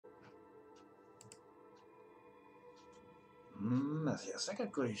Sziasztok,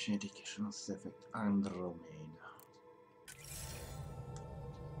 akkor is érdekes Mass Effect Andromeda.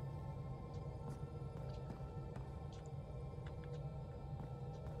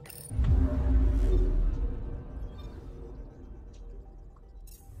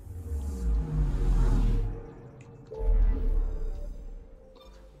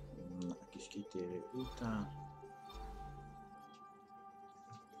 Na, kis kitérő után.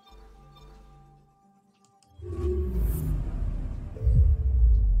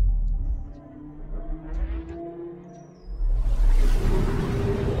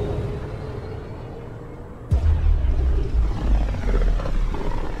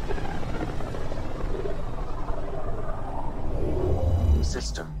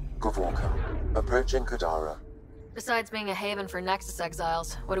 Approaching Kiadó. Besides being a haven for Nexus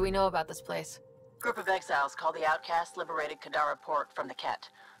exiles, what do we know about this place? Group of exiles called the Outcasts liberated Kiadó port from the Ket.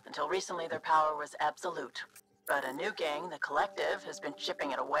 Until recently, their power was absolute. But a new gang, the Collective, has been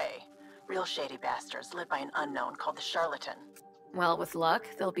chipping it away. Real shady bastards led by an unknown called the Charlatan. Well, with luck,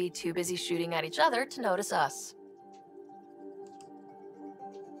 they'll be too busy shooting at each other to notice us.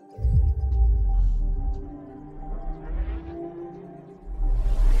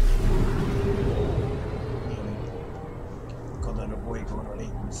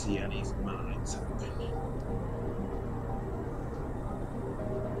 Szia, nézzük már a rendszerben.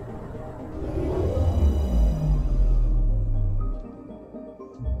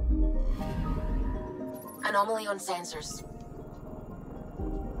 Anomaly on sensors.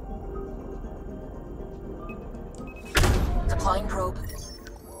 Deploying probe.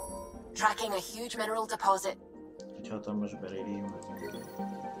 Tracking a huge mineral deposit. Egy hatalmas berélium.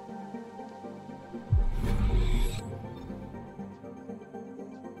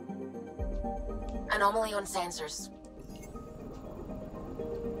 Anomaly on sensors.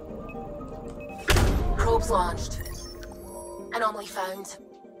 Probes launched. Anomaly found.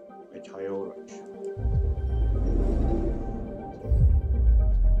 Egy hajóra is.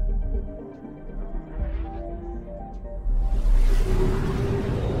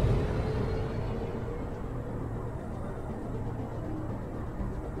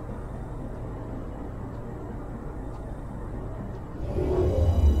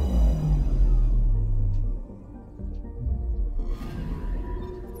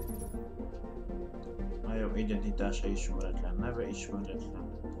 Identitása ismeretlen, neve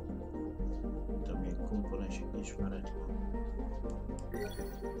ismeretlen, de még komponensek ismeretlen.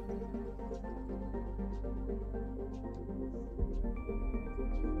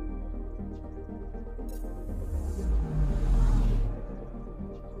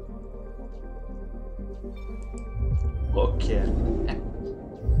 Oké.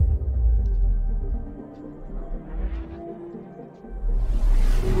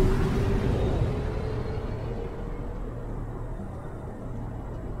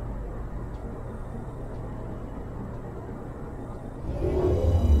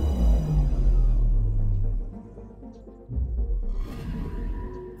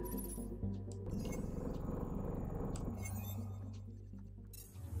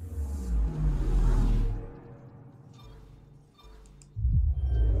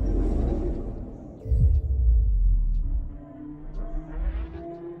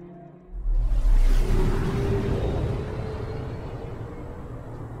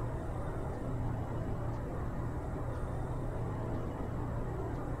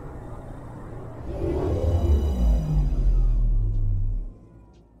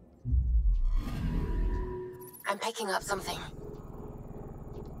 I'm picking up something.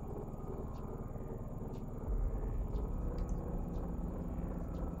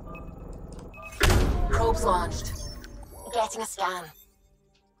 Probes launched. Getting a scan.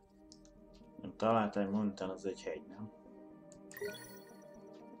 Találtál, mondtál, az egy hegy, nem?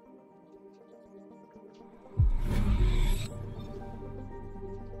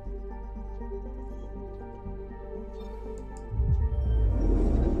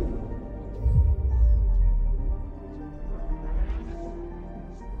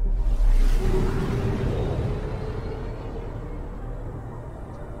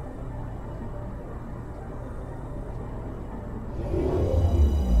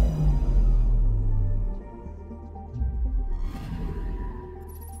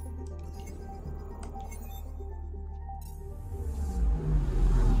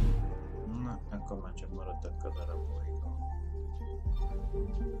 Akkor már csak maradtak a darabjaikon.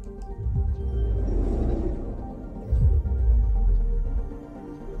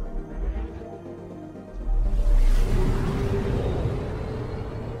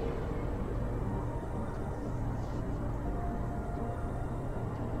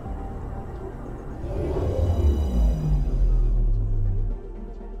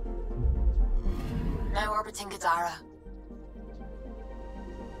 orbiting Gadara.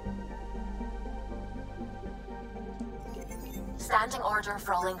 Standing order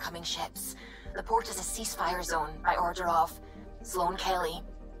for all incoming ships. The port is a ceasefire zone by order of Sloane Kelly.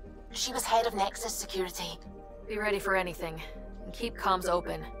 She was head of Nexus Security. Be ready for anything, and keep comms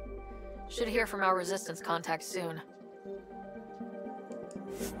open. Should hear from our resistance contacts soon.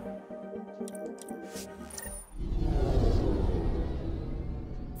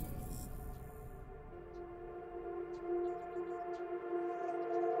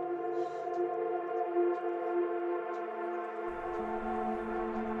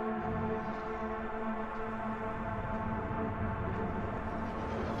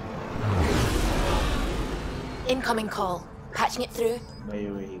 Incoming call. Patching it through.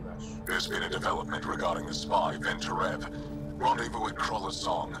 There's been a development regarding the spy, Venturev. Rendezvous at Kruller's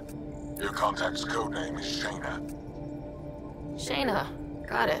Song. Your contact's codename is Shayna. Shayna.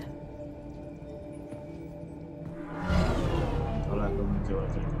 Got it.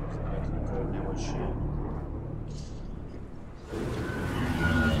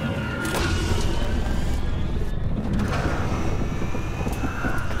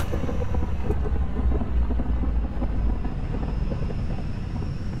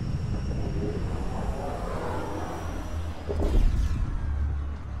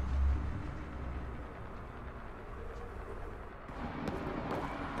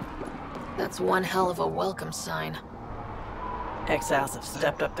 That's one hell of a welcome sign. Exiles have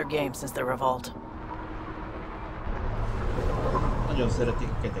stepped up their game since the revolt.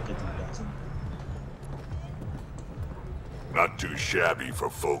 Not too shabby for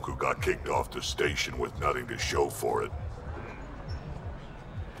folk who got kicked off the station with nothing to show for it.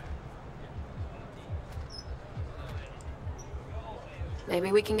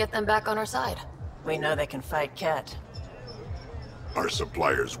 Maybe we can get them back on our side. We know they can fight Ket. Our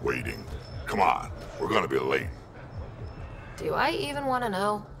supplier's waiting. Come on, we're gonna be late. Do I even want to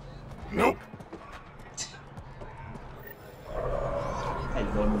know? Nope.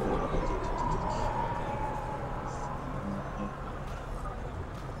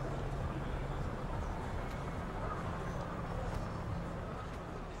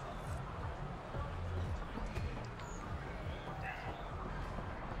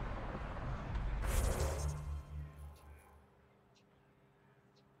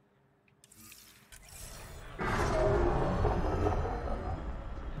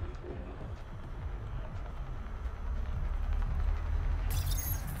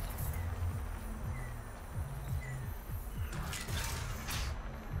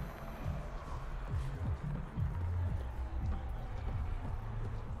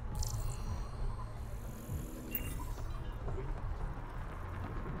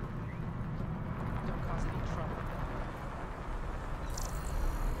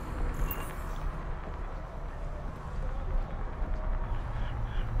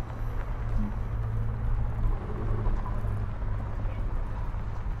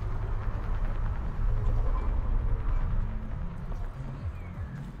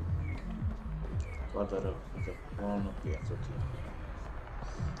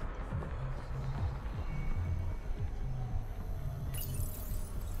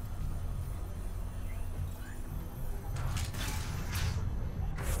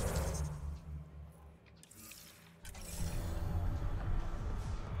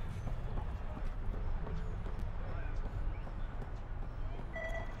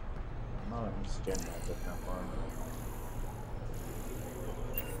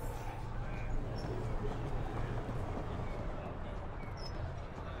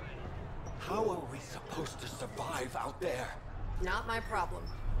 How are we supposed to survive out there? Not my problem.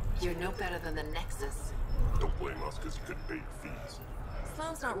 You're no better than the Nexus. Don't blame us because you couldn't pay your fees.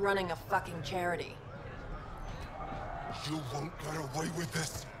 Sloane's not running a fucking charity. You won't get away with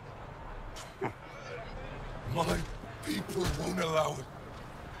this. My people won't allow it.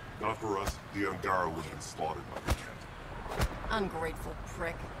 Not for us. The Angara would have been slaughtered by the Ket. Ungrateful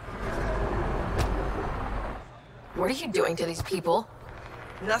prick. What are you doing to these people?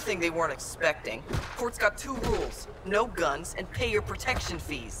 Nothing they weren't expecting. Court's got 2 rules. No guns, and pay your protection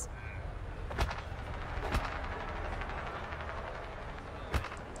fees.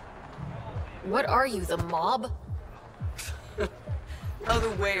 What are you, the mob? Other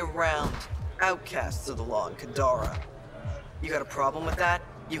way around. Outcasts of the law in Kadara. You got a problem with that?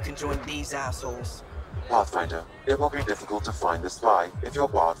 You can join these assholes. Pathfinder, it will be difficult to find the spy if you're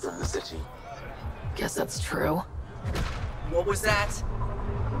barred from the city. Guess that's true. What was that?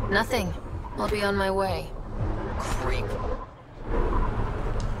 Nothing. I'll be on my way. Creep.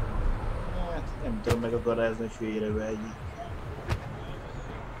 Nem tudom megakarázni, hogy félre vegyik.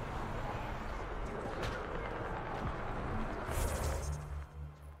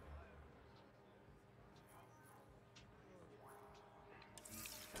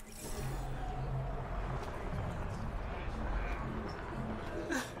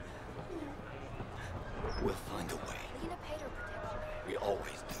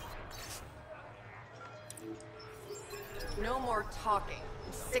 more talking.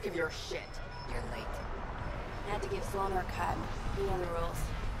 I'm sick of your shit. You're late. I had to give Sloan her cut. You know the rules.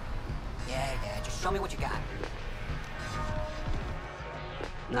 Yeah, just show me what you got.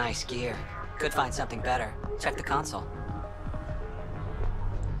 Nice gear. Could find something better. Check the console.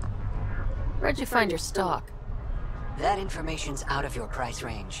 Where'd you find your stock? That information's out of your price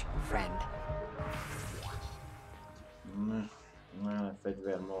range, friend.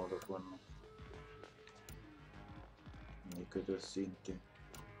 Fegyvermódok vannak. Működő szintű.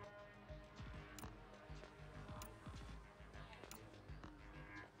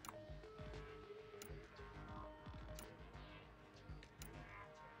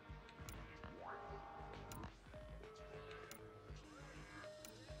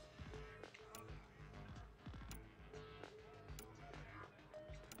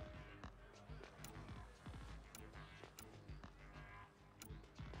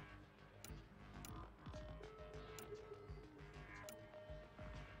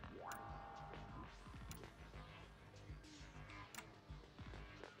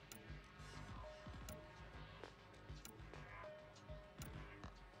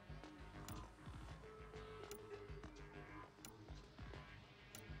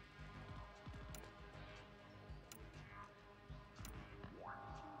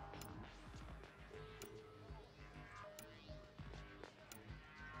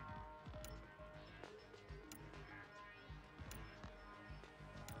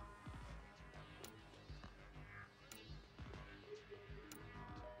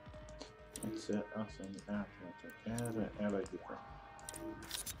 Egyszer azt mondjuk átmehetünk erre, eladjuk a...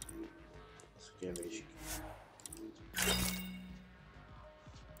 Az kevés.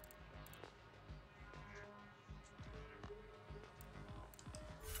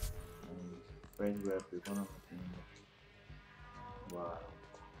 Fegyverkő van, amit mindig várunk.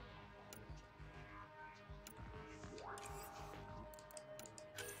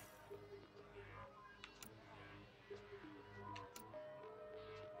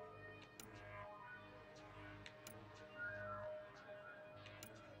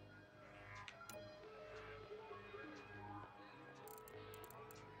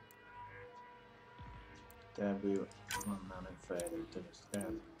 Ebből van már nem fejlődtem, ezt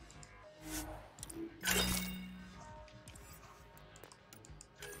kell.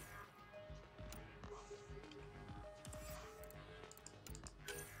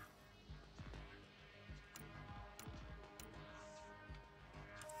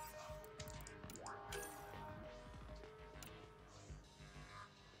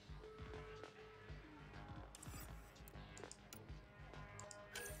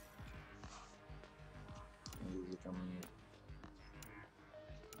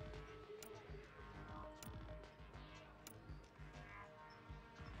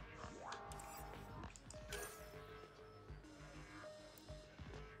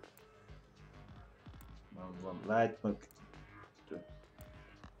 Van light meg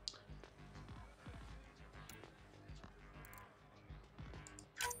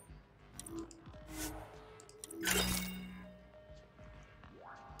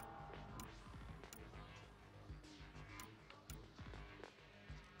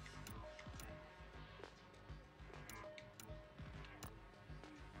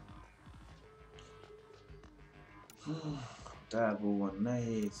távol van,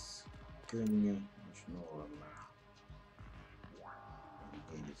 nehéz, könnyű és normál.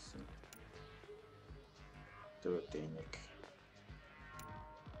 Egészen történik.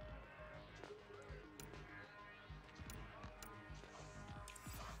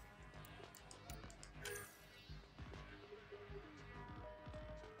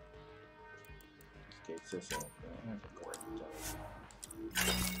 Kétszer szeretném, ez akkor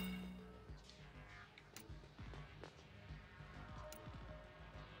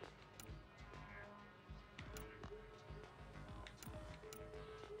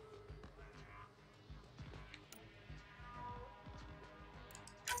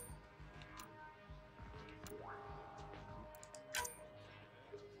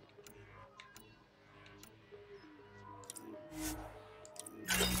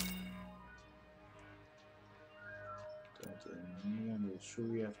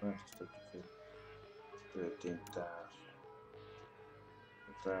súlyát változtatjuk egy történt táv.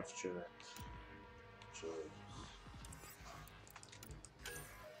 A távcsövet.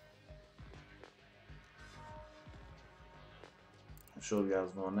 A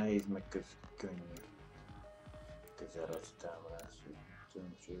sorgázban nehéz, meg könnyű. Közelrajzi támadás,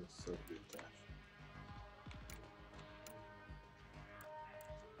 csövet szorbítás.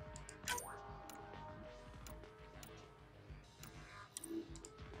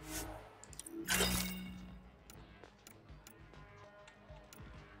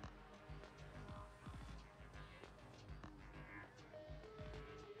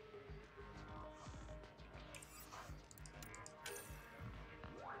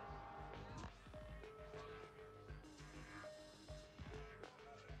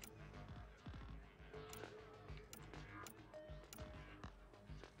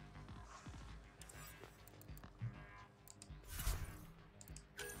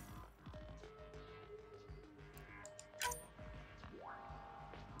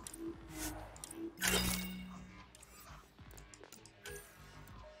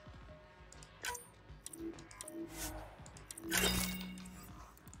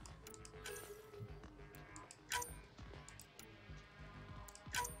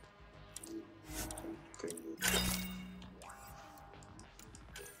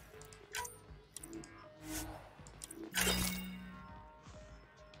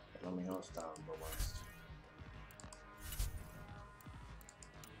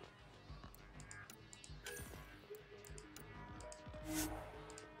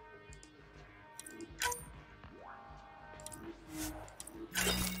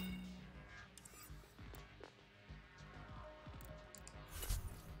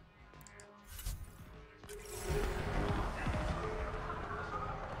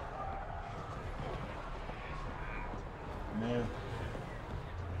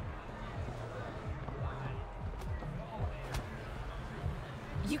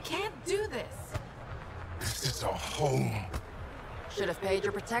 can't do this. This is a home. Should have paid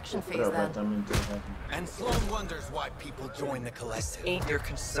your protection fees then. And Sloan wonders why people join the Collective. Ain't your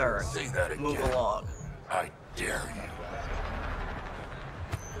concern. Say that again. Move along. I dare you.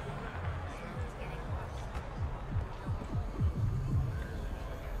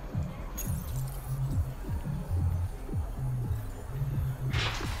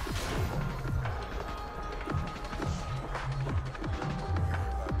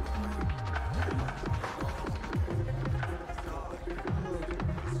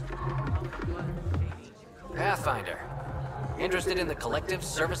 Pathfinder. Interested in the Collective's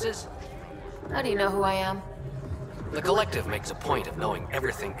services? How do you know who I am? The Collective makes a point of knowing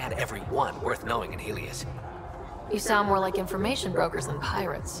everything and everyone worth knowing in Helios. You sound more like information brokers than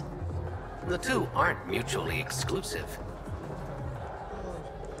pirates. The two aren't mutually exclusive.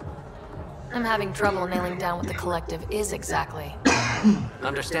 I'm having trouble nailing down what the Collective is exactly.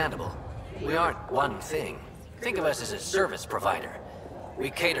 Understandable. We aren't one thing. Think of us as a service provider. We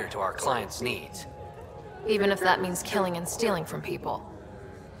cater to our clients' needs. Even if that means killing and stealing from people.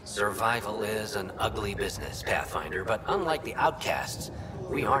 Survival is an ugly business, Pathfinder, but unlike the outcasts,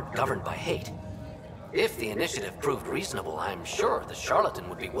 we aren't governed by hate. If the initiative proved reasonable, I'm sure the charlatan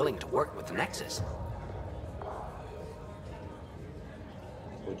would be willing to work with the Nexus.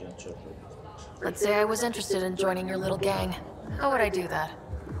 Let's say I was interested in joining your little gang. How would I do that?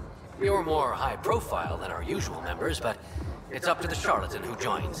 You're more high profile than our usual members, but it's up to the charlatan who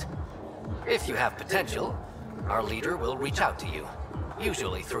joins. If you have potential, our leader will reach out to you,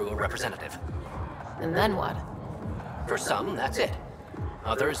 usually through a representative. And then what? For some, that's it.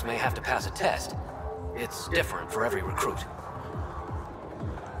 Others may have to pass a test. It's different for every recruit.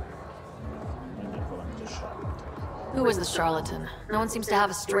 Who is the charlatan? No one seems to have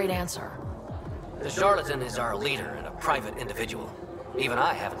a straight answer. The charlatan is our leader and a private individual. Even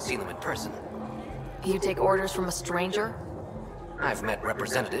I haven't seen them in person. You take orders from a stranger? I've met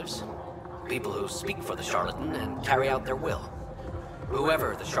representatives, people who speak for the charlatan and carry out their will.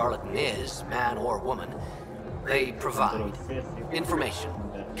 Whoever the charlatan is, man or woman, they provide information,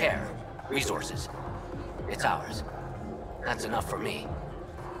 care, resources. It's ours. That's enough for me.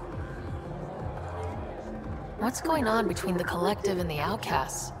 What's going on between the Collective and the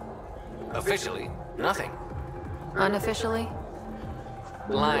outcasts? Officially, nothing. Unofficially?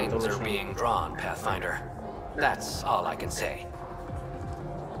 Lines are being drawn, Pathfinder. That's all I can say.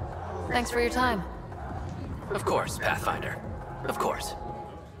 Thanks for your time. Of course, Pathfinder. Of course.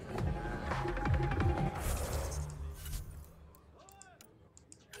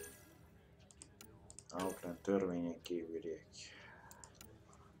 Auckland törvényen kívüliek.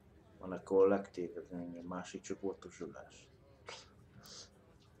 Van a kollektív, ez egy másik csoportosulás.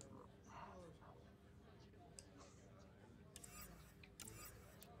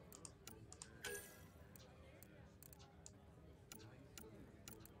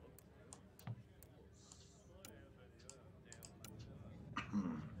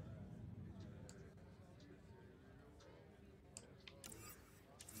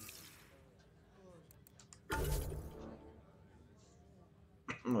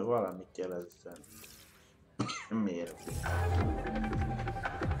 Valamit jelezzen. Miért?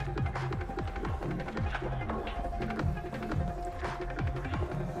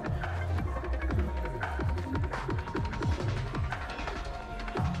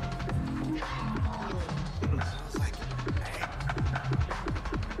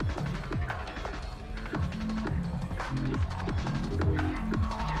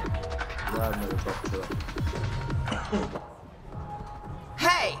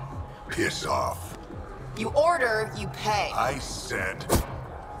 Hey! Piss off. You order, you pay. I said...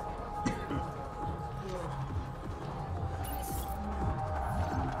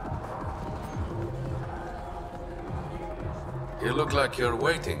 You look like you're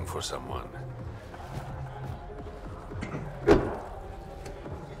waiting for someone.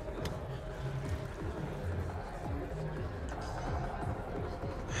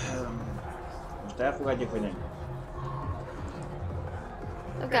 Most elfogadjuk, hogy nem?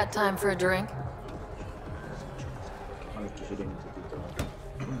 I've got time for a drink.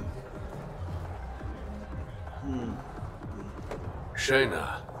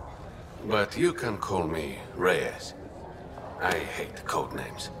 Shayna, but you can call me Reyes. I hate code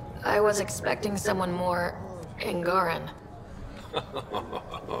names. I was expecting someone more Angaran.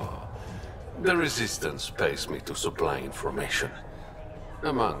 The Resistance pays me to supply information,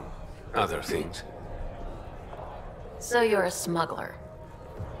 among other things. So you're a smuggler.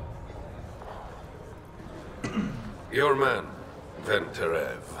 Your man,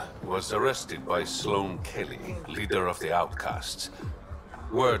 Venterev, was arrested by Sloan Kelly, leader of the Outcasts.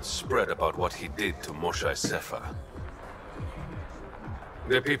 Word spread about what he did to Moshe Sefa.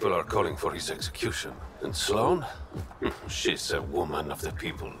 The people are calling for his execution. And Sloane? She's a woman of the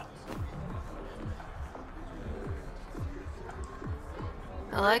people.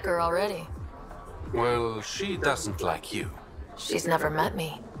 I like her already. Well, she doesn't like you. She's never met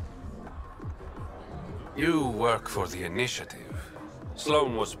me. You work for the Initiative.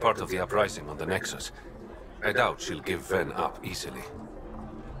 Sloane was part of the uprising on the Nexus. I doubt she'll give Ven up easily.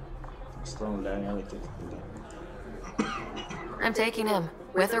 I'm taking him,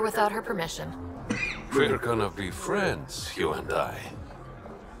 with or without her permission. We're gonna be friends, you and I.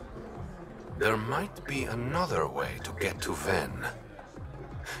 There might be another way to get to Ven.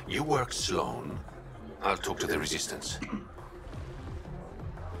 You work Sloane. I'll talk to the Resistance.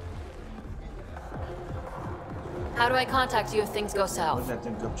 How do I contact you if things go south?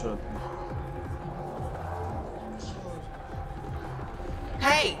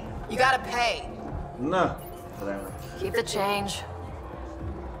 Hey, you gotta pay. No. Keep the change.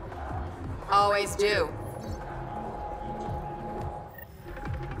 Always do.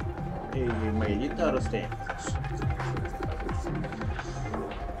 Mai litar stai.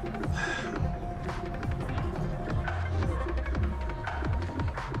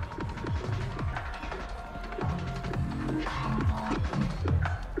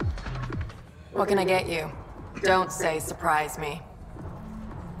 What can I get you? Don't say surprise me.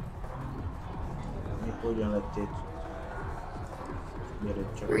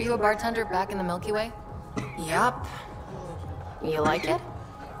 Were you a bartender back in the Milky Way? Yup. You like it?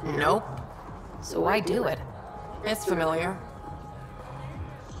 Nope. So why do it? It's familiar.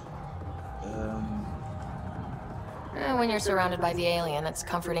 When you're surrounded by the alien, it's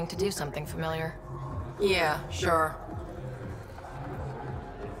comforting to do something familiar. Yeah, sure.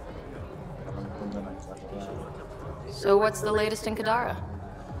 So what's the latest in Kadara?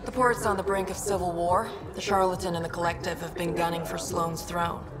 The port's on the brink of civil war. The Charlatan and the Collective have been gunning for Sloane's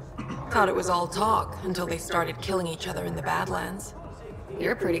throne. Thought it was all talk until they started killing each other in the Badlands.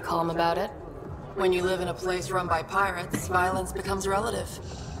 You're pretty calm about it. When you live in a place run by pirates, violence becomes relative.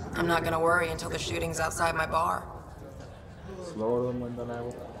 I'm not gonna worry until the shooting's outside my bar.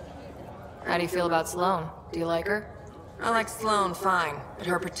 How do you feel about Sloane? Do you like her? I like Sloane fine, but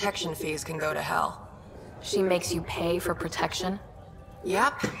her protection fees can go to hell. She makes you pay for protection?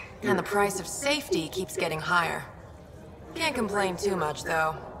 Yep, and the price of safety keeps getting higher. Can't complain too much,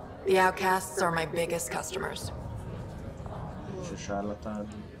 though. The outcasts are my biggest customers.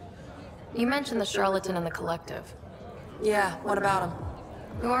 You mentioned the Charlatan and the Collective. Yeah, what about them?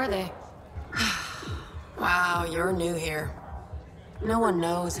 Who are they? Wow, you're new here. No one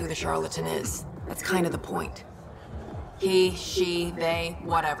knows who the Charlatan is. That's kind of the point. He, she, they,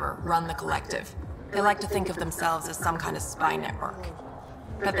 whatever, run the Collective. They like to think of themselves as some kind of spy network.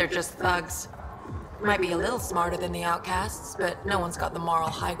 But they're just thugs. Might be a little smarter than the outcasts, but no one's got the moral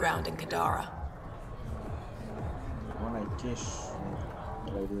high ground in Kadara.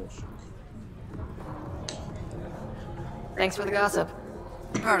 Thanks for the gossip.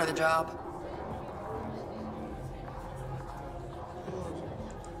 Part of the job.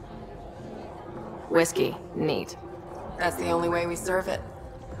 Whiskey. Neat. That's the only way we serve it.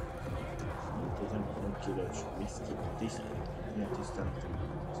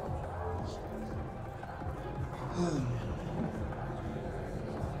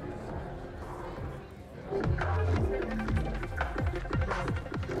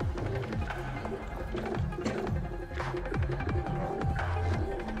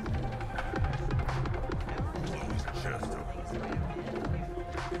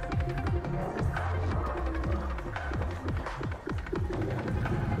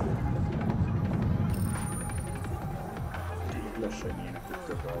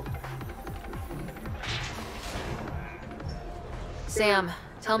 Sam,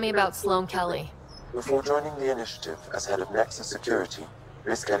 tell me about Sloane Kelly. Before joining the Initiative as head of Nexus Security,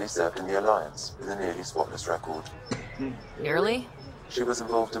 Miss Kelly served in the Alliance with a nearly spotless record. Nearly? She was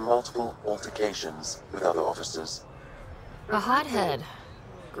involved in multiple altercations with other officers. A hothead.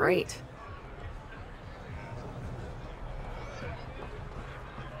 Great.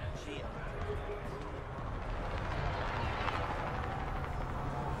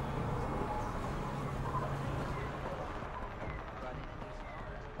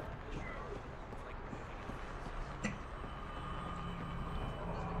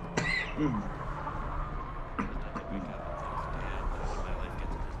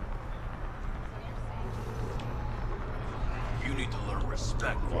 You need to learn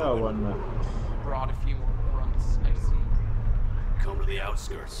respect. Brought a few more runs, I see. Come to the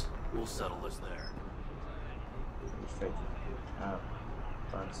outskirts. We'll settle this there.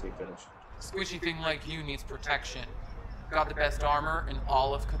 Páncékeres. Squishy thing like you needs protection. Got the best armor in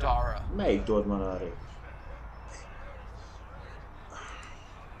all of Kadara. Melyik Dortmund arra?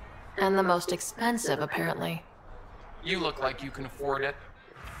 And the most expensive, apparently. You look like you can afford it.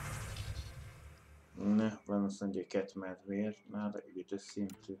 Ne, van azt mondja, kettmedvér, nála ügyös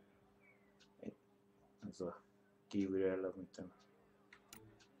szintű. Ez a kívül elemítem.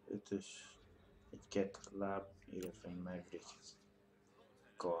 5-ös, egy kett láb, illetve egy maverick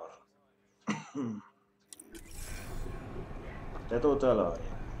kar. Tehát ott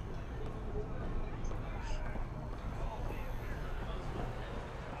alarja.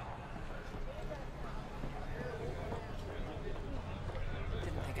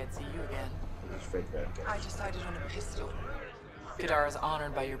 Didn't think I'd see you again. Ez is fegyverkeres. I decided on a pistol. Kadara's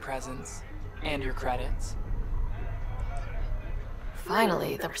honored by your presence and your credits.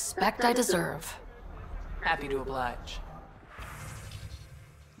 Finally, the respect I deserve. Happy to oblige.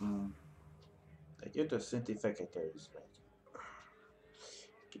 Egy 5-ös szinti fekete üzlet.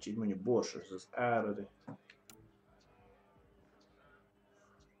 Kicsit mondjuk borsos az ára, de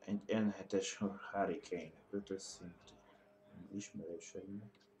egy N7-es Hurricane 5-ös szintű.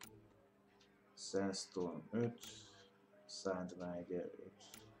 Ismerőseimnek. Sandstorm 5, Sandrider 5.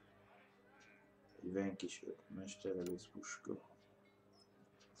 Egy Venkis 5 mesterlövész puska.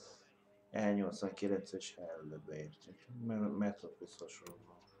 E89-es Hellbe értünk. Metropolis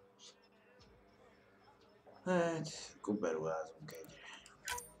hasonló. Hát, akkor beruházunk egyre.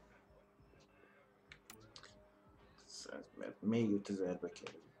 Mert még 5000-be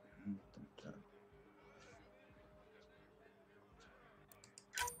kerül.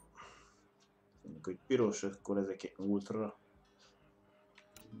 Mondjuk, hogy piros, akkor ezek egy ultra.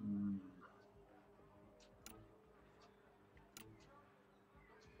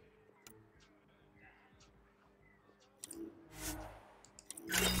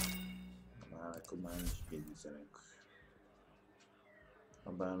 Akkor már nincs kézüzenünk.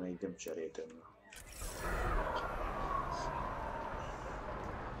 Ha bármelyik nem cseréltem.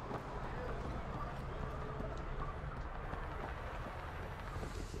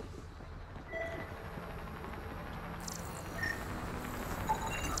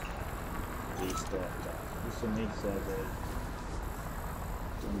 Tiszteltem. 24%.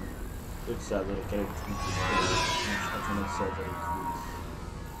 5% került, mint 65% víz.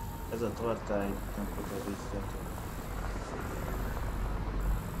 Ez a tartály nem fog részletni.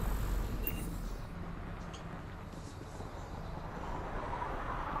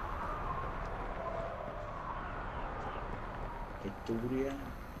 Egy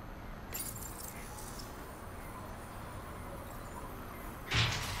túrján.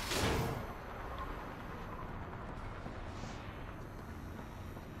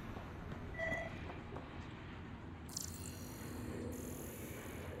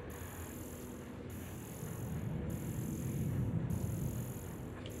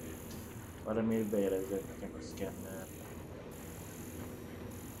 Valamiért bejelezzek nekem a szkenner.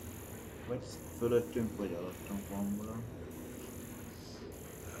 Vagy fölöttünk, vagy alattunk van valami.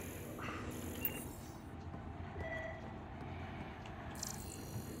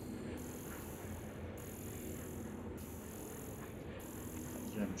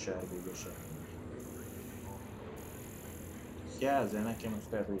 Nem sárgóba semmi. Jelzel nekem,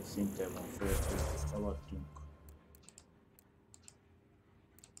 azt lehet, hogy szinten van fölöttünk, alattunk.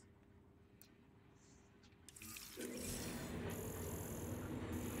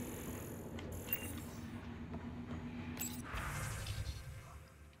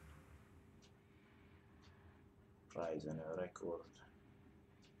 Zenő rekord.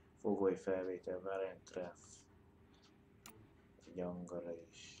 Fogoly felvétel, Varentref. Egy Angara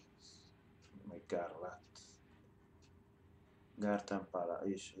is. Meg Garlat. Gartampala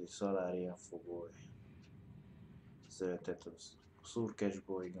és egy Salarian fogoly. Zöldet az szurkes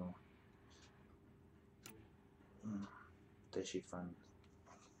bolygó. Tesifan.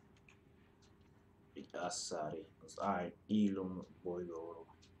 Egy Assari. Az Ilum bolygóról.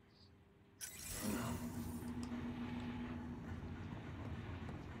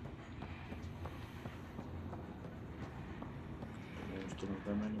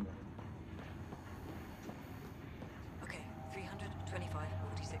 Okay, 325,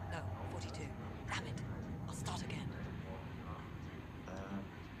 46, no, 42. Damn it. I'll start again.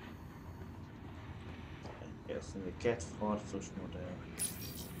 Ezt mondja, két harcos modell.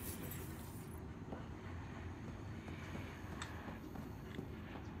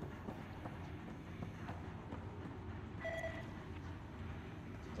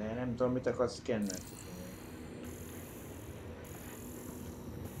 De nem tudom, mit akarsz szkennelni.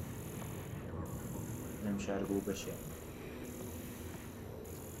 Nem sárgóba sem.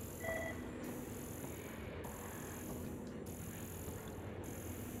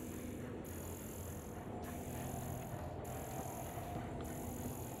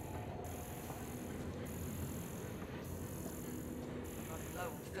 low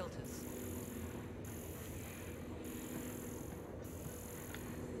on filters.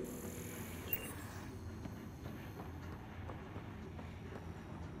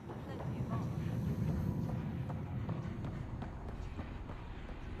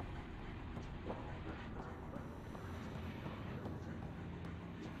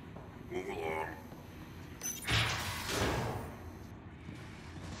 Move along.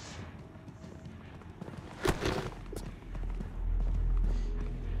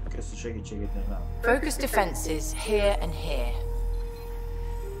 Köszi segítségednek rá. Focus defenses here and here.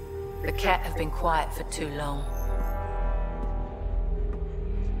 The cat have been quiet for too long.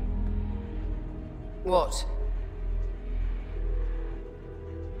 What?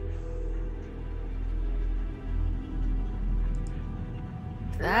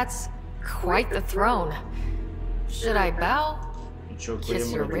 That's quite the throne. Should I bow?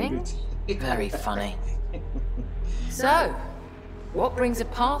 Kiss your ring? Very funny. So, what brings a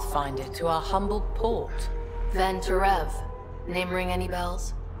Pathfinder to our humble port? Ven Terev. Name ring any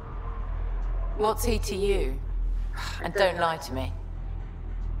bells? What's he to you? And don't lie to me.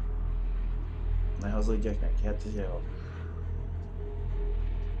 Ne hazudjak neki, hát ez jó.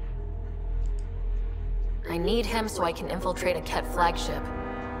 I need him so I can infiltrate a Ket flagship.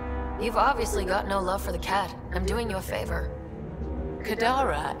 You've obviously got no love for the cat. I'm doing you a favor.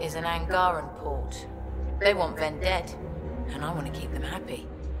 Kadara is an Angaran port. They want Ven dead, and I want to keep them happy.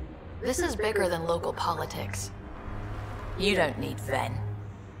 This is bigger than local politics. You don't need Ven.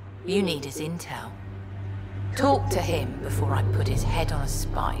 You need his intel. Talk to him before I put his head on a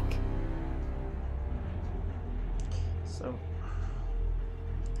spike. So...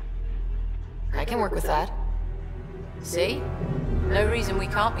 I can work with that. See? No reason we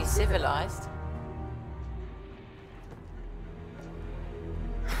can't be civilized.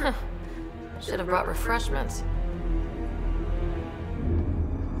 Should have brought refreshments.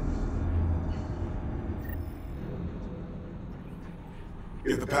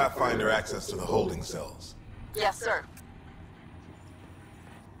 Give the Pathfinder access to the holding cells. Yes, sir.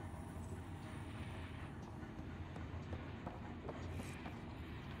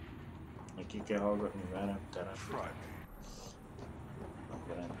 Ki kell hallgatni velem, terem.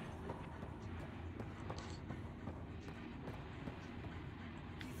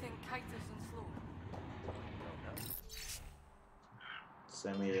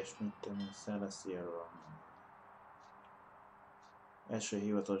 Személyes mitten, Celestialról. Első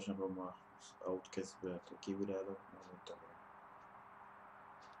hivatalos napom az Outcast-ből kívülállok, nem mondtam.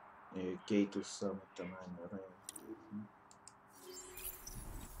 Kétusszal mondtam hányra.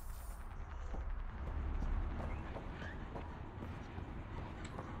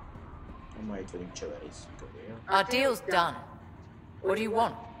 Ma itt vagyunk, cseverészünk. Our deal's done. What do you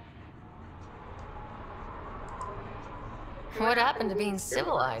want? What happened to being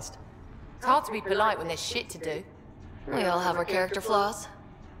civilized? It's hard to be polite when there's shit to do. We all have our character flaws.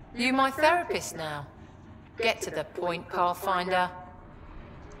 You my therapist now. Get to the point, Pathfinder.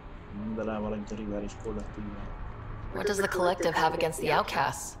 What does the collective have against the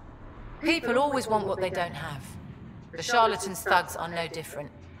outcasts? People always want what they don't have. The charlatans' thugs are no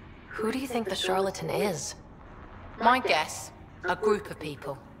different. Who do you think the charlatan is? My guess, a group of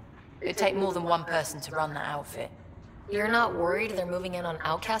people. It'd take more than one person to run that outfit. You're not worried they're moving in on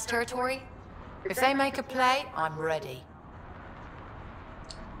outcast territory? If they make a play, I'm ready.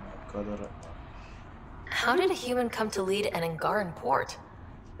 How did a human come to lead an Angaran port?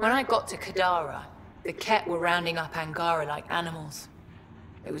 When I got to Kadara, the Ket were rounding up Angara like animals.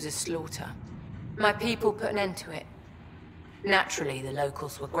 It was a slaughter. My people put an end to it. Naturally, the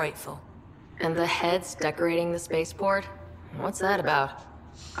locals were grateful. And the heads decorating the spaceport? What's that about?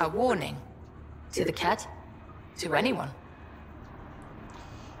 A warning. To the Ket? To anyone.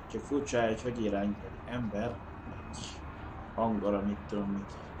 Csak furcsa, hogy irány egy ember, egy Angara, mit tudom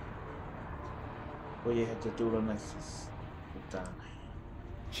mit. Hogy élhető túl a Nexus után.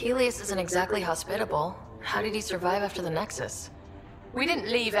 Helios isn't exactly hospitable. How did he survive after the Nexus? We didn't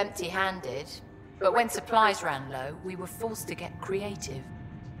leave empty-handed, but when supplies ran low, we were forced to get creative.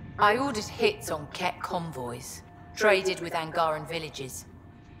 I ordered hits on Ket convoys, traded with Angaran villages.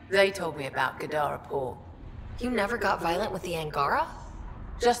 They told me about Kadara Port. You never got violent with the Angara?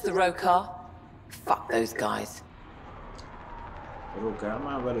 Just the Rokar. Fuck those guys. Rokar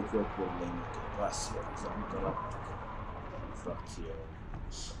már velük volt problémák. Vasszia az Angara. Frakció.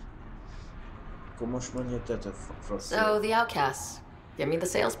 Akkor most mondja, tehát a frakció. So, the outcasts. Give me the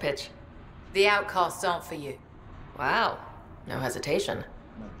sales pitch. The outcasts aren't for you. Wow. No hesitation.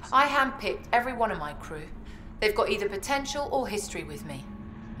 I handpicked every one of my crew. They've got either potential or history with me.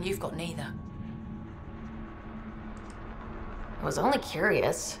 You've got neither. I was only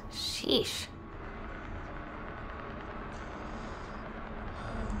curious. Sheesh.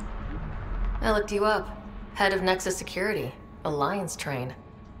 I looked you up. Head of Nexus Security. Alliance train.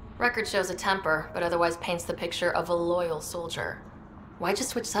 Record shows a temper, but otherwise paints the picture of a loyal soldier. Why'd you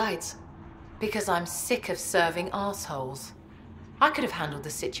switch sides? Because I'm sick of serving arseholes. I could have handled the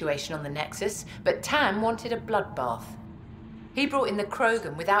situation on the Nexus, but Tam wanted a bloodbath. He brought in the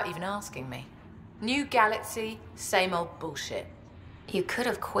Krogan without even asking me. New galaxy, same old bullshit. You could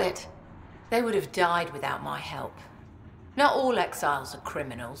have quit. They would have died without my help. Not all exiles are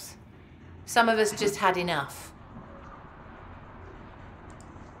criminals. Some of us just had enough.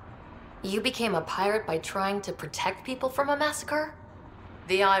 You became a pirate by trying to protect people from a massacre?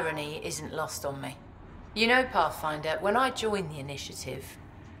 The irony isn't lost on me. You know, Pathfinder, when I joined the Initiative,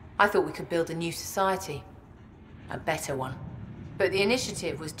 I thought we could build a new society. A better one. But the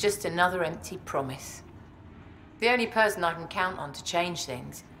Initiative was just another empty promise. The only person I can count on to change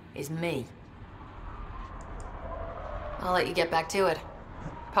things is me. I'll let you get back to it.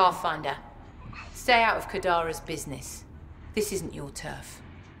 Pathfinder, stay out of Kadara's business. This isn't your turf.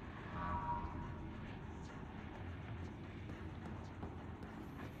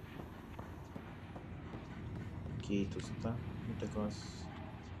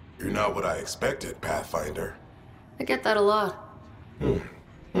 You're not what I expected, Pathfinder. I get that a lot.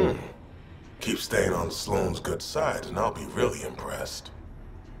 Keep staying on Sloane's good side, and I'll be really impressed.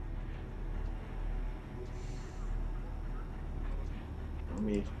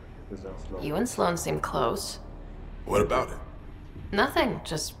 You and Sloane seem close. What about it? Nothing.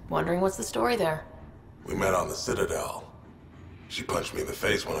 Just wondering what's the story there. We met on the Citadel. She punched me in the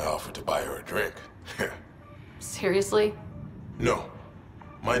face when I offered to buy her a drink. Seriously? No.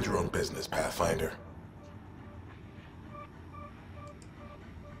 Mind your own business, Pathfinder.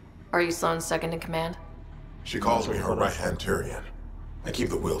 Are you Sloane's second in command? She calls me her right-hand Turian. I keep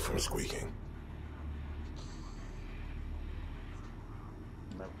the wheel from squeaking.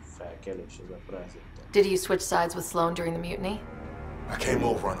 Did you switch sides with Sloane during the mutiny? I came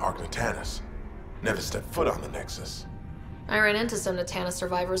over on Arcnatanus. Never stepped foot on the Nexus. I ran into some Natana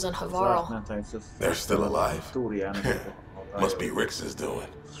survivors on Havarl. They're still alive. Must be Rix's doing.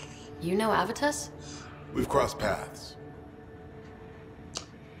 You know Avitus? We've crossed paths.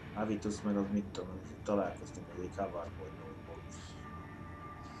 Avitus meg az mit tudom, találkoztunk az egy Havarból.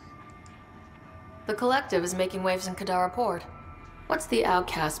 The Collective is making waves in Kadara Port. What's the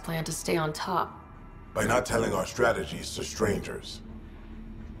Outcast plan to stay on top? By not telling our strategies to strangers.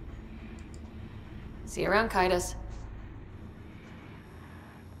 See you around, Kiadó.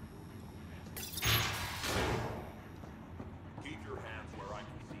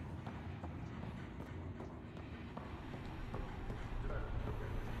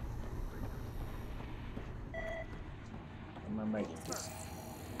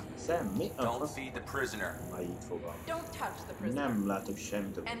 Semmi? Don't feed the prisoner. Don't touch the prisoner. Nem látok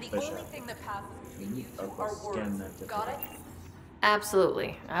semmit a And the only thing that passes between you two are words. Got it?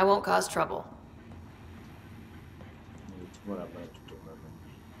 Absolutely. I won't cause trouble. Itt valamivel tudom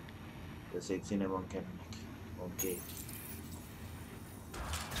menni. De szép színe van Kennek. Van két.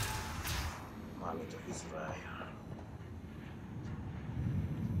 Mármint a vizuálja.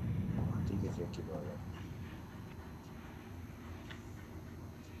 Hát így kell kibalni.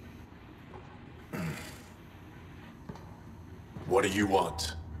 What do you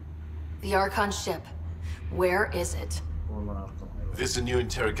want? The Archon ship. Where is it? This a new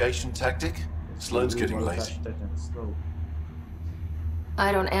interrogation tactic? Sloane's getting lazy.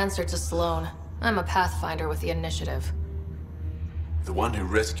 I don't answer to Sloane. I'm a Pathfinder with the Initiative. The one who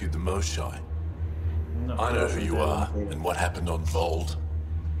rescued the Moshai. I know who you are and what happened on Vold.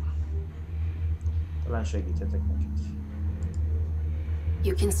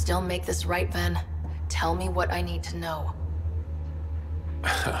 You can still make this right, Ven. Tell me what I need to know.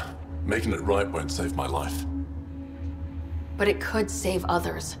 Making it right won't save my life. But it could save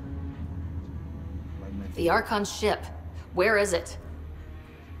others. The Archon ship. Where is it?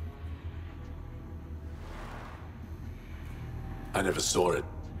 I never saw it.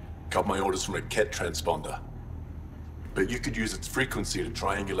 Got my orders from a Ket transponder. But you could use its frequency to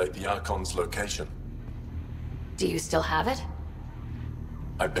triangulate the Archon's location. Do you still have it?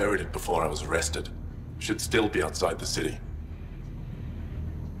 I buried it before I was arrested. Should still be outside the city.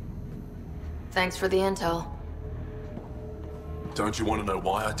 Thanks for the intel. Don't you want to know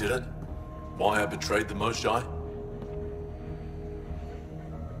why I did it? Why I betrayed the Moshai?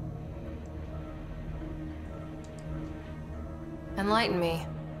 Enlighten me.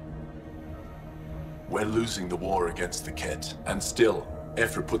 We're losing the war against the Ket, and still,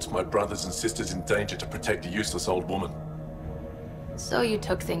 Ephra puts my brothers and sisters in danger to protect a useless old woman. So you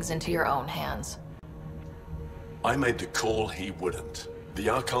took things into your own hands. I made the call, he wouldn't. The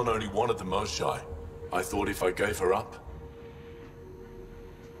Archon only wanted the Moshae. I thought if I gave her up...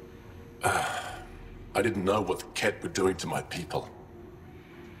 I didn't know what the Ket were doing to my people.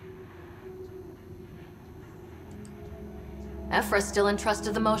 Ephra still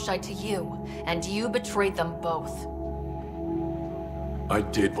entrusted the Moshae to you, and you betrayed them both. I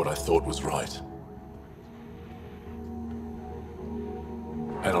did what I thought was right.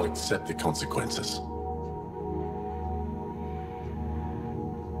 And I'll accept the consequences.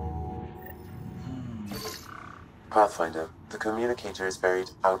 Pathfinder, the communicator is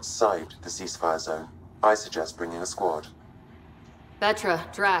buried outside the ceasefire zone. I suggest bringing a squad.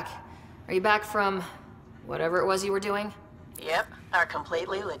 Betra, Drac, are you back from whatever it was you were doing? Yep, our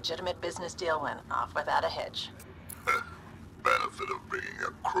completely legitimate business deal went off without a hitch. Benefit of bringing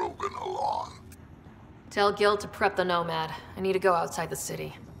a Krogan along. Tell Gil to prep the Nomad. I need to go outside the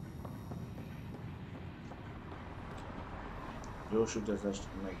city. Gyorsutazást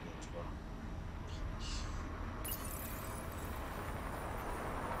megnyitva.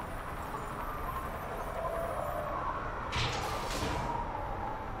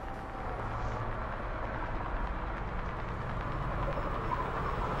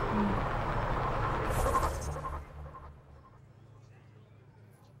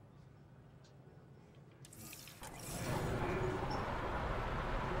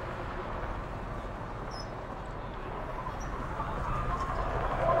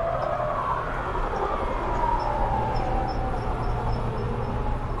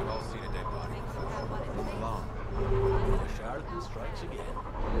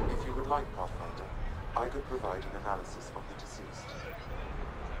 If you would like, Pathfinder, I could provide an analysis of the deceased.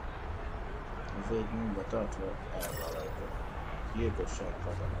 Ez egy nyomba tartva elvállalta. Gyilkosság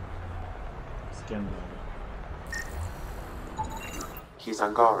katonák. Szkennelni. He's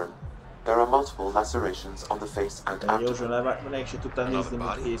Angaran. There are multiple lacerations on the face and De József abdomen. levágmanék se tudtál nézni,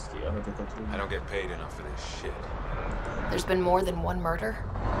 mit kész ki, adatokat I don't get paid enough for this shit. There's been more than one murder?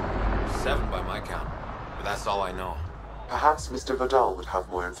 7 by my count, but that's all I know. Perhaps Mr. Vidal would have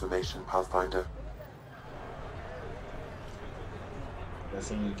more information, Pathfinder.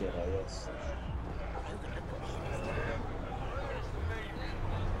 Beszéljünk erre, yes.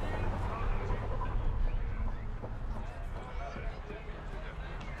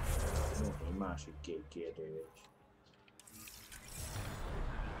 Jó, egy másik kék kérdője is.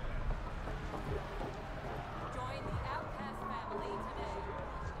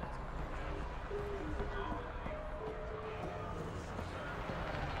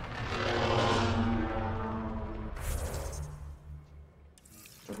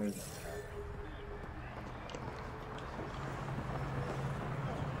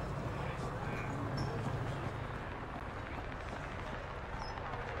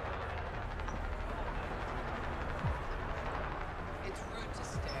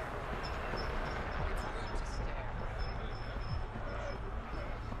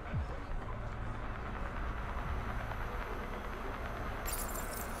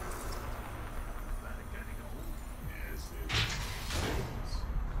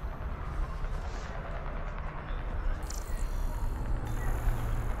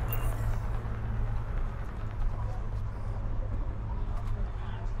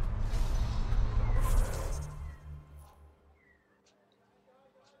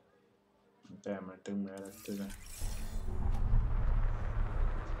 Elmentünk mellettőle.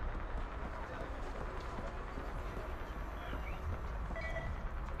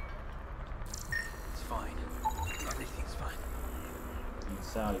 It's fine. Everything's fine. Így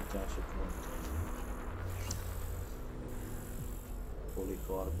szállítások vannak.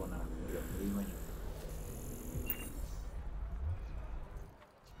 Polikarbonát, mi vagyunk.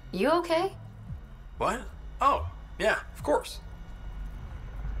 You okay? What? Oh, yeah, of course.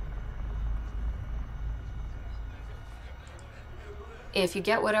 If you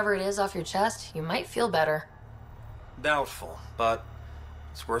get whatever it is off your chest, you might feel better. Doubtful, but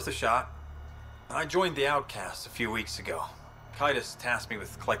it's worth a shot. I joined the Outcasts a few weeks ago. Kiadó tasked me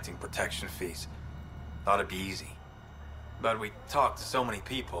with collecting protection fees. Thought it'd be easy. But we talked to so many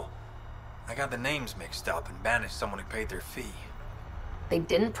people, I got the names mixed up and banished someone who paid their fee. They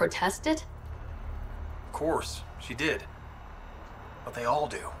didn't protest it? Of course, she did. But they all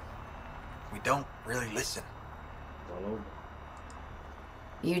do. We don't really listen.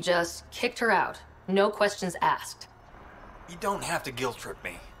 You just kicked her out. No questions asked. You don't have to guilt trip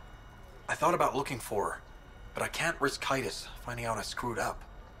me. I thought about looking for her, but I can't risk Kiadó finding out I screwed up.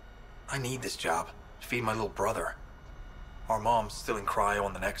 I need this job to feed my little brother. Our mom's still in cryo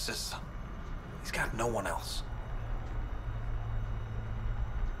on the Nexus. He's got no one else.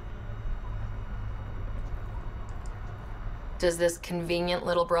 Does this convenient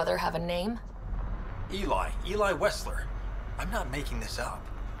little brother have a name? Eli Wessler. I'm not making this up.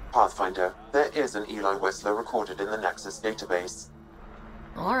 Pathfinder, there is an Eli Wessler recorded in the Nexus database.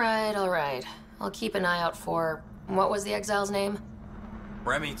 All right. I'll keep an eye out for... What was the exile's name?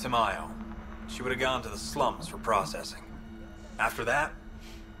 Remy Tamayo. She would have gone to the slums for processing. After that,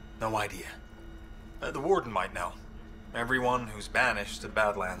 no idea. The warden might know. Everyone who's banished to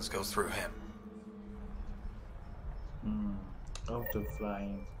Badlands goes through him. Out of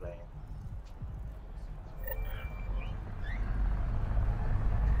flying plane.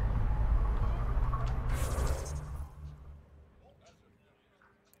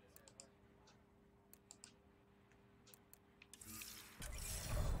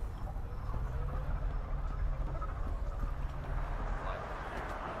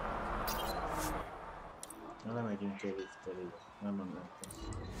 Na lemegyünk el lifttel, nem mondom.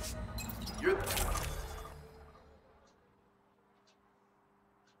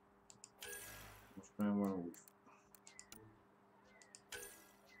 Most már van úgy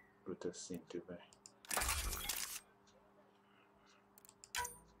 5-ös szintűben.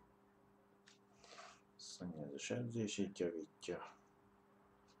 Szennyező sebzését javítja.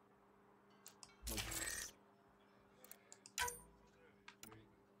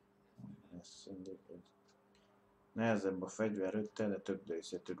 Nehezebb a fegyver 5-tel, de több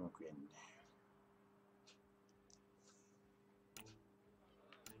részét tudunk vinni.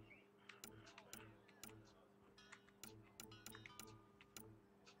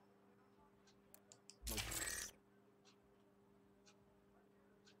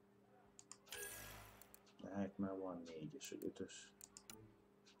 Hát már van 4-es, vagy 5-ös.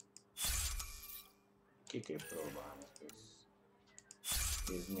 Ki kell próbálni ezt.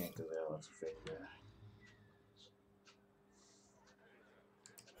 Nézd, milyen közel van a fegyver.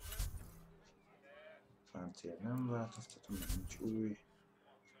 Páncél nem változtatom, mert nincs új.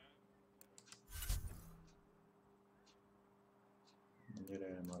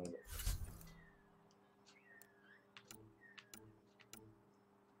 Gyere, elmaradok.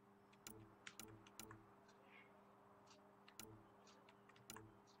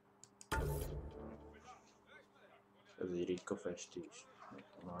 Ez egy ritka festés,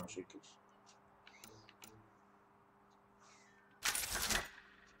 a másik is.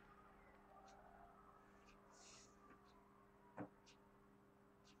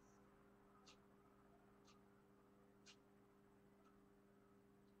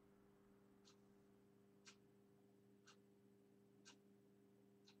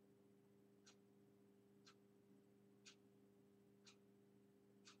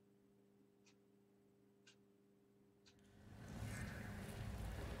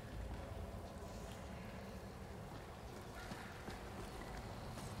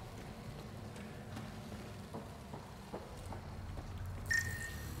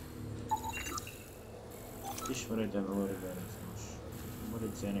 Ismered an organizmus.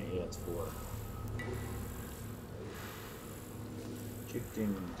 Modifizálni életforma.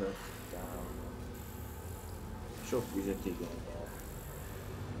 Chicken duck down. Sok vizet igényel.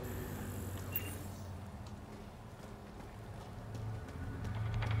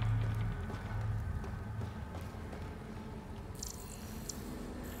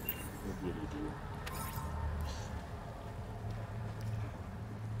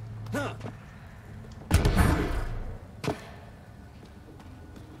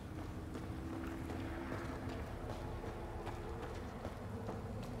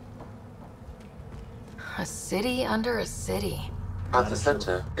 A city under a city. At the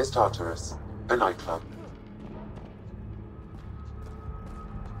center is Tartarus, a nightclub.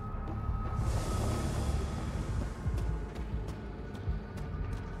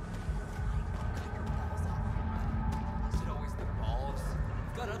 Is it always the balls?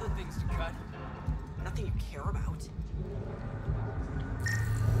 You've got other things to cut. Nothing you care about.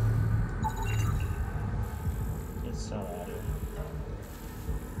 It's so out of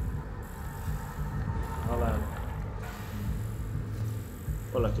Alán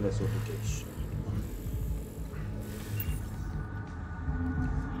valaki lesz obligáció.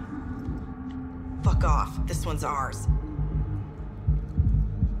 Fuck off. This one's ours.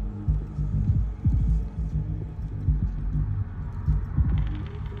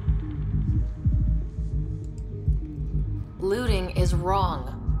 Looting is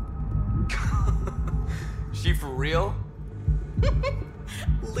wrong. She for real?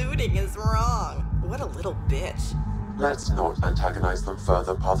 Looting is wrong. What a little bitch. Let's not antagonize them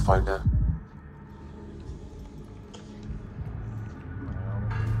further, Pathfinder.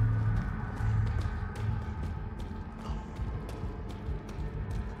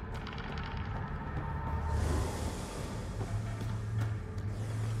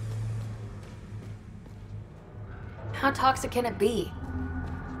 How toxic can it be?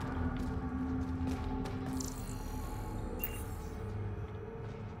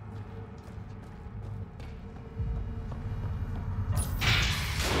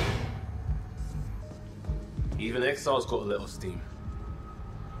 Even Exile's got a little steam.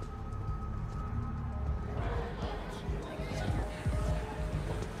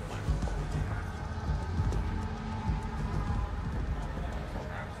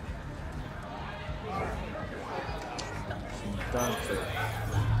 Táncol.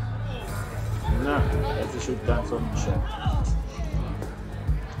 Na, ez is úgy táncol, mint sem.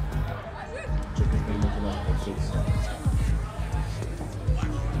 Csak még mindenki megfogsz.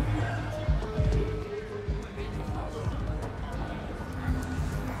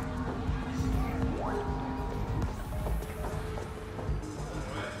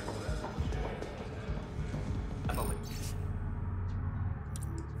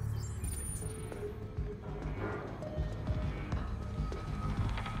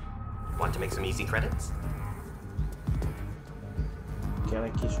 Want to make some easy credits? Kell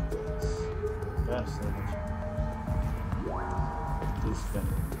egy kis pénz. Persze, hogy...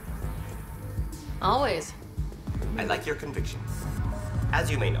 Always. I like your convictions. As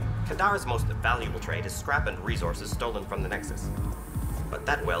you may know, Kadara's most valuable trade is scrap and resources stolen from the Nexus. But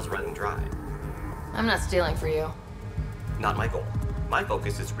that well's running dry. I'm not stealing for you. Not my goal. My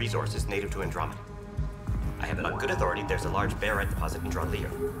focus is resources native to Andromeda. I have it on good authority there's a large barite deposit in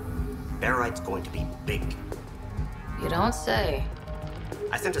Dralier. Barite's going to be big. You don't say.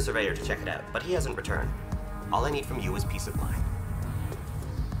 I sent a surveyor to check it out, but he hasn't returned. All I need from you is peace of mind.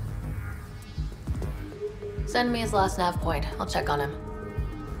 Send me his last nav point. I'll check on him.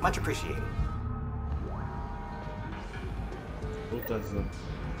 Much appreciated. Utazzon.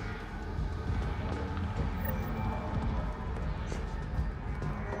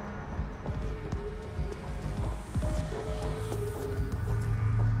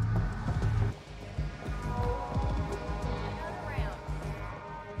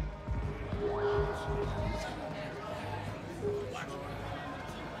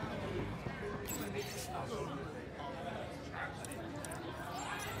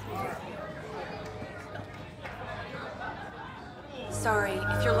 Sorry,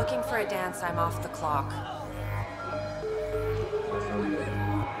 if you're looking for a dance, I'm off the clock.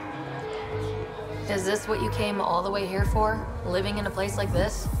 Is this what you came all the way here for? Living in a place like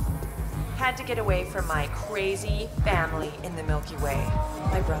this? Had to get away from my crazy family in the Milky Way.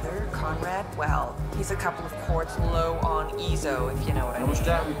 My brother, Conrad, well, he's a couple of quarts low on EZO, if you know what I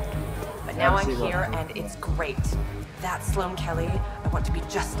mean. But now I'm here, and it's great. That Sloane Kelly, I want to be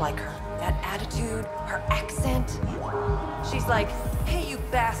just like her. That attitude, her accent. She's like, hey, you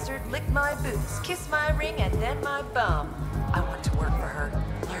bastard, lick my boots, kiss my ring, and then my bum. I want to work for her,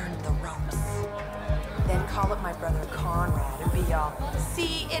 learn the ropes. Then call up my brother Conrad and be all,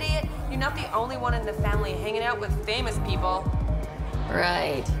 see, idiot, you're not the only one in the family hanging out with famous people.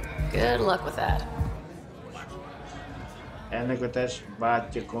 Right. Good luck with that. Ennek a test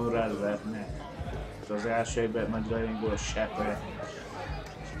bátyja Konrád Werner. Az első évben nagy rajongó a Shepherd.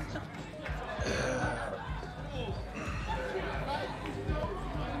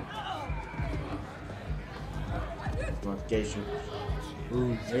 Majd később.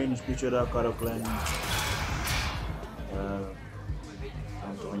 Én is micsoda akarok lenni.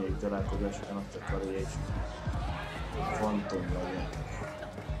 Nem tudom, hogy egy találkozás után azt akarja és fantom legyen.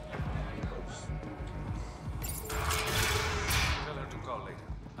 Tell her to call later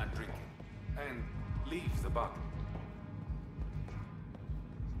and drink it. And leave the bottle.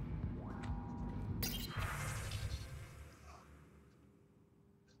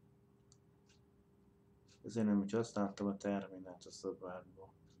 Ezért nem úgy használtam a terminát a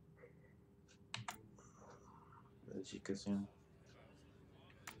szobából. Ez is így köszönöm.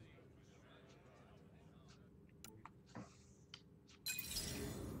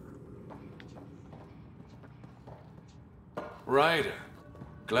 Ryder,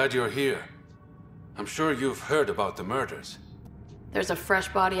 glad you're here. I'm sure you've heard about the murders. There's a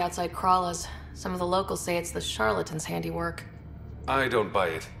fresh body outside Crawla's. Some of the locals say it's the charlatan's handiwork. I don't buy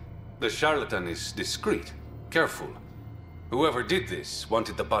it. The charlatan is discreet, careful. Whoever did this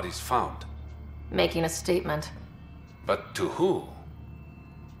wanted the bodies found. Making a statement. But to who?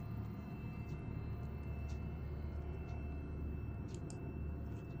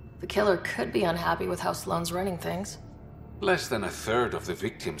 The killer could be unhappy with how Sloane's running things. Less than a third of the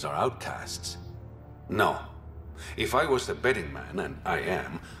victims are outcasts. No. If I was the betting man, and I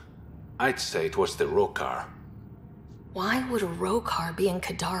am, I'd say it was the Rokar. Why would a Rokar be in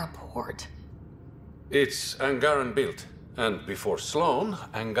Kadara port? It's Angaran built, and before Sloane,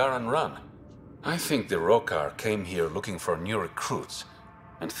 Angaran run. I think the Rokar came here looking for new recruits,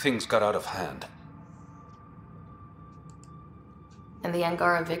 and things got out of hand. And the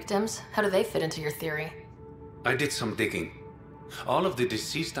Angara victims? How do they fit into your theory? I did some digging. All of the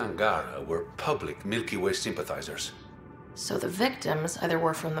deceased Angara were public Milky Way sympathizers. So the victims either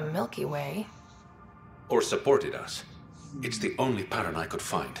were from the Milky Way... or supported us. It's the only pattern I could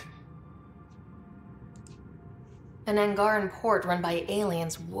find. An Angaran port run by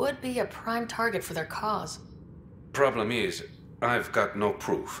aliens would be a prime target for their cause. Problem is, I've got no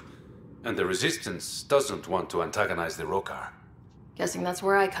proof. And the Resistance doesn't want to antagonize the Rokar. Guessing that's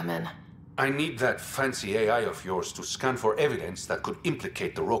where I come in. I need that fancy AI of yours to scan for evidence that could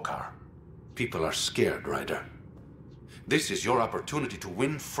implicate the Rokar. People are scared, Ryder. This is your opportunity to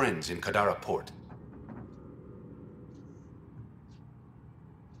win friends in Kadara Port.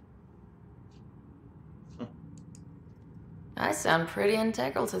 I sound pretty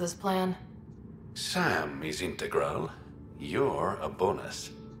integral to this plan. Sam is integral. You're a bonus.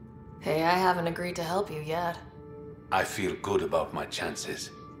 Hey, I haven't agreed to help you yet. I feel good about my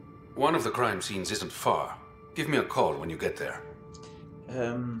chances. One of the crime scenes isn't far. Give me a call when you get there.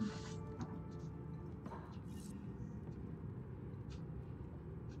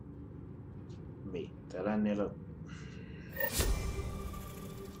 Mitä lännillä?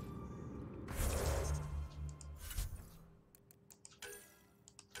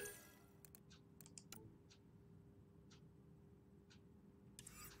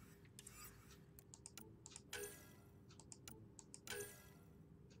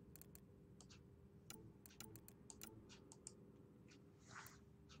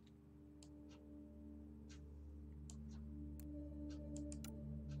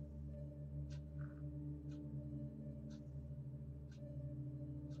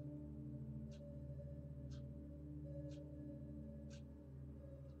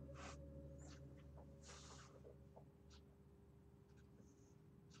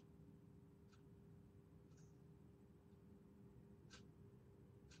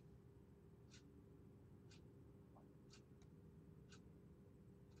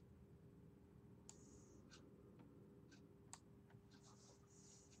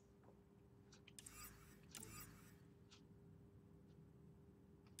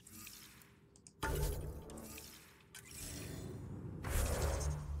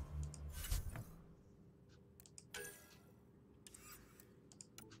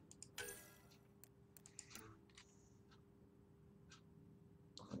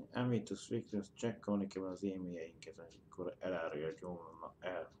 Említus Victor, csekkolni az e-mailjeinket, amikor elárulja John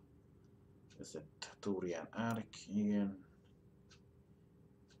elveszett Turian Ark, igen.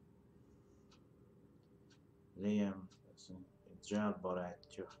 Liam, ez egy Jal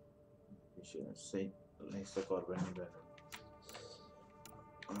barátja, és részt akar venni bennünk.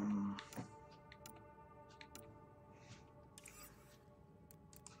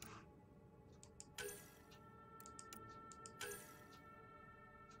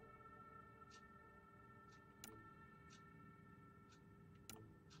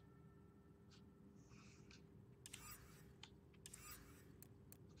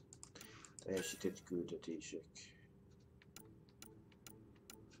 Teljesített küldetések.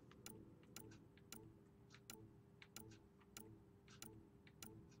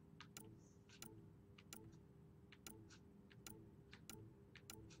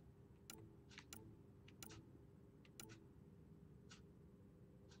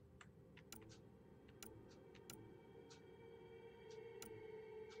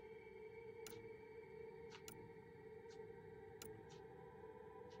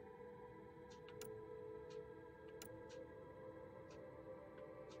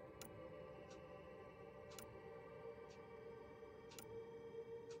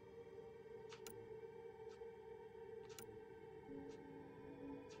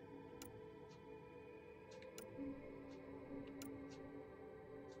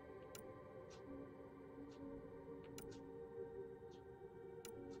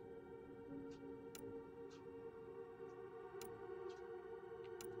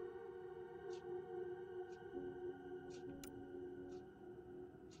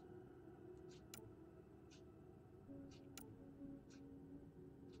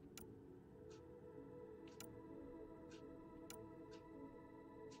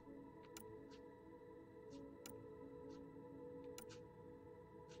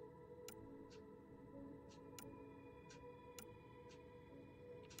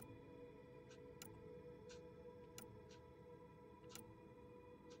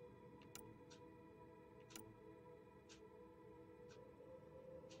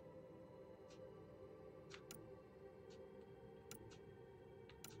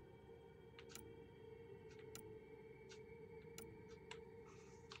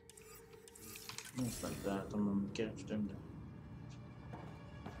 Ezt megtaláltam, amit kerestem, de...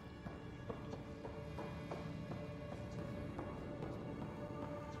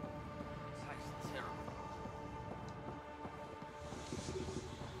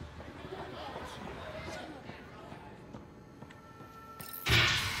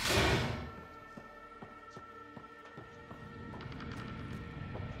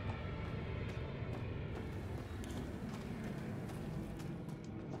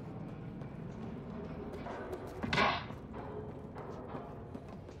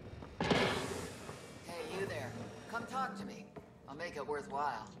 Talk to me. I'll make it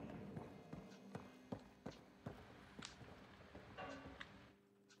worthwhile.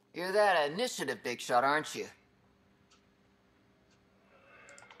 You're that initiative big shot, aren't you?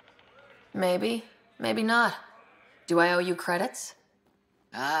 Maybe. Maybe not. Do I owe you credits?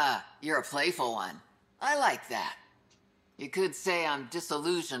 Ah, you're a playful one. I like that. You could say I'm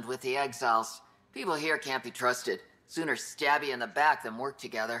disillusioned with the exiles. People here can't be trusted. Sooner stab you in the back than work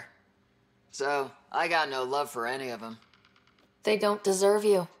together. So, I got no love for any of them. They don't deserve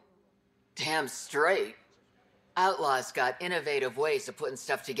you. Damn straight. Outlaws got innovative ways of putting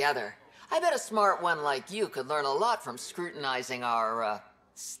stuff together. I bet a smart one like you could learn a lot from scrutinizing our,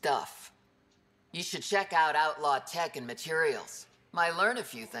 stuff. You should check out Outlaw Tech and Materials. Might learn a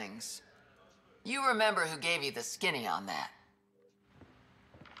few things. You remember who gave you the skinny on that.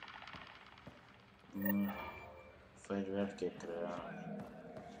 Fegyvert kell kreálni.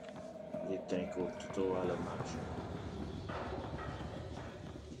 Itteni kutató állomás.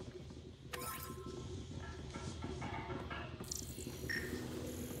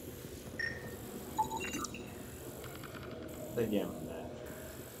 Legyen már.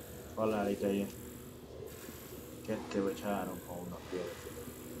 Halálideje 2 vagy 3 hónapja.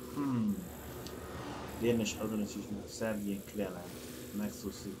 DNS azonosítás Szergén Clement,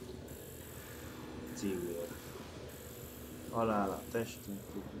 Nexusi civil. Halála testén,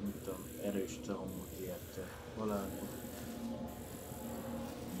 nem tudom, erős traumot érte. Halálkor.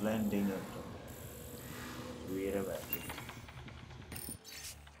 Blending, nem tudom. Hülyére verték.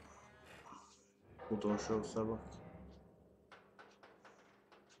 Utolsó szavak.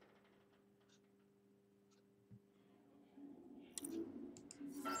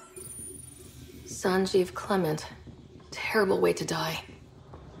 Sanjeev Clement. Terrible way to die.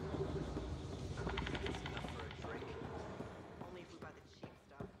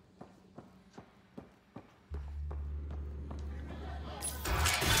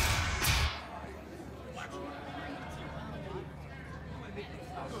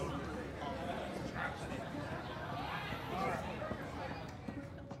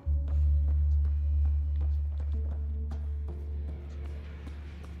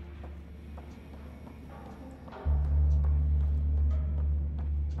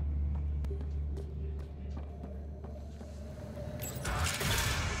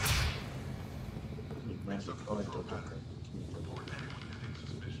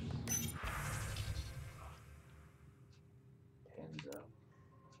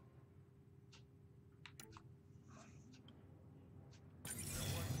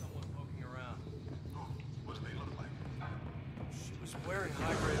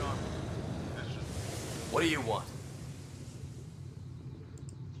 What do you want?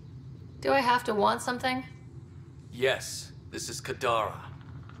 Do I have to want something? Yes, this is Kadara.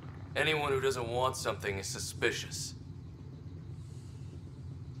 Anyone who doesn't want something is suspicious.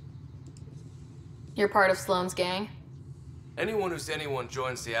 You're part of Sloane's gang? Anyone who's anyone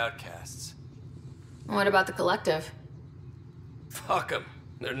joins the Outcasts. What about the Collective? Fuck them.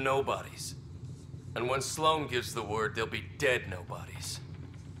 They're nobodies. And when Sloane gives the word, they'll be dead nobodies.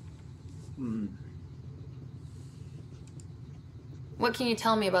 What can you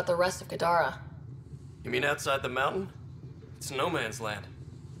tell me about the rest of Kadara? You mean outside the mountain? It's no man's land.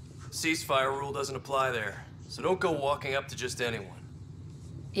 Ceasefire rule doesn't apply there, so don't go walking up to just anyone.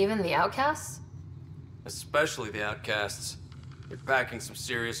 Even the Outcasts? Especially the Outcasts. You're packing some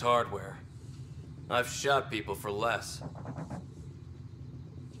serious hardware. I've shot people for less.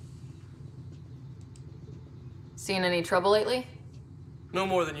 Seen any trouble lately? No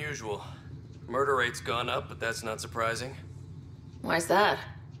more than usual. Murder rate's gone up, but that's not surprising. Why's that?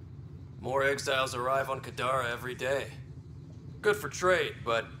 More exiles arrive on Kadara every day. Good for trade,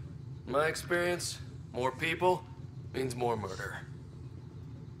 but in my experience, more people means more murder.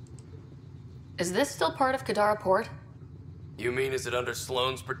 Is this still part of Kadara Port? You mean is it under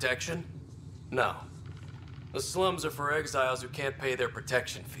Sloane's protection? No. The slums are for exiles who can't pay their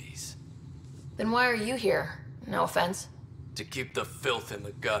protection fees. Then why are you here? No offense. To keep the filth in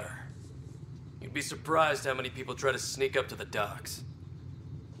the gutter. You'd be surprised how many people try to sneak up to the docks.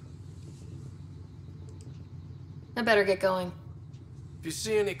 I better get going. If you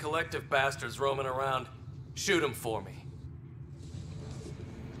see any collective bastards roaming around, shoot them for me.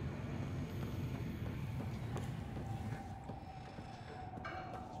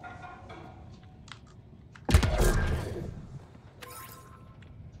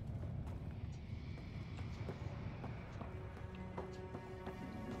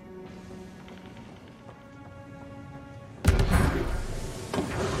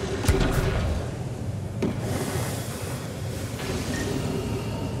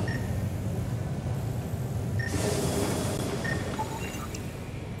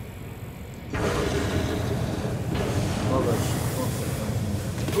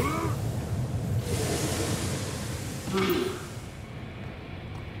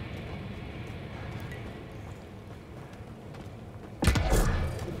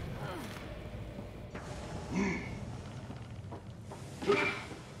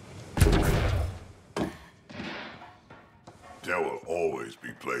 There will always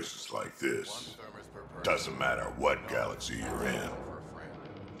be places like this. Doesn't matter what galaxy you're in.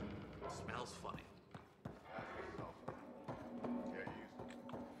 Smells funny.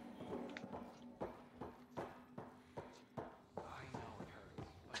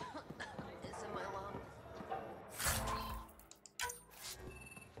 It's in my lung.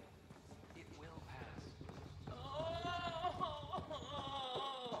 It will pass.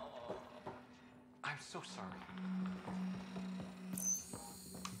 I'm so sorry.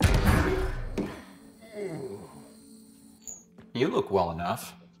 You look well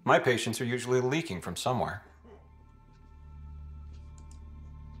enough. My patients are usually leaking from somewhere.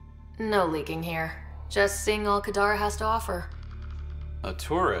 No leaking here. Just seeing all Kadara has to offer. A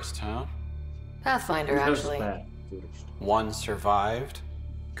tourist, huh? Pathfinder, actually. One survived.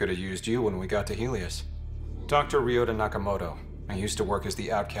 Could have used you when we got to Helios. Dr. Ryota Nakamoto. I used to work as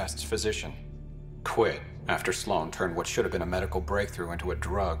the Outcast's physician. Quit after Sloan turned what should have been a medical breakthrough into a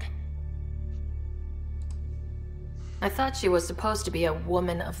drug. I thought she was supposed to be a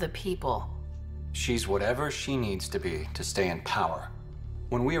woman of the people. She's whatever she needs to be to stay in power.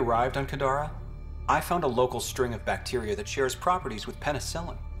 When we arrived on Kadara, I found a local string of bacteria that shares properties with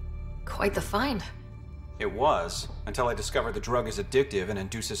penicillin. Quite the find. It was, until I discovered the drug is addictive and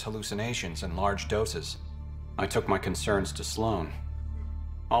induces hallucinations in large doses. I took my concerns to Sloan.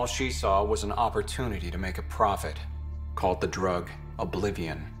 All she saw was an opportunity to make a profit, called the drug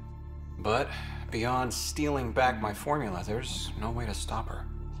Oblivion. But beyond stealing back my formula, there's no way to stop her.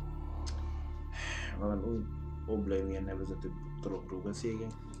 Oblivion nevezető drogról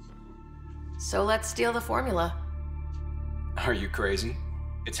beszélgetünk. So let's steal the formula. Are you crazy?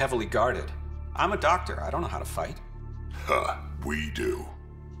 It's heavily guarded. I'm a doctor. I don't know how to fight. Huh, we do.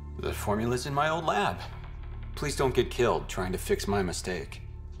 The formula's in my old lab. Please don't get killed trying to fix my mistake.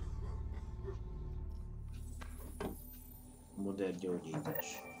 Modern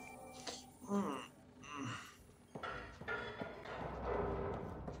gyógyítás.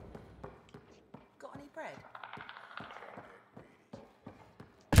 Got any bread?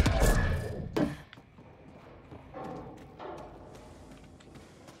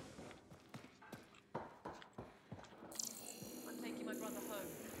 I'm taking my brother home.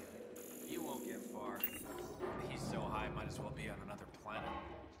 You won't get far. He's so high, might as well be on another planet.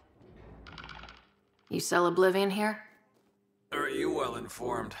 You sell Oblivion here? Are you well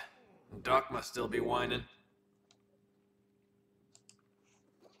informed? Doc must still be whining.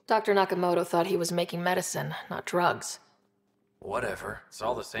 Dr. Nakamoto thought he was making medicine, not drugs. Whatever. It's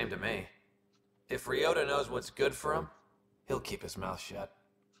all the same to me. If Ryota knows what's good for him, he'll keep his mouth shut.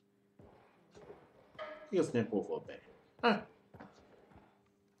 Just ne påfå mig. Ah.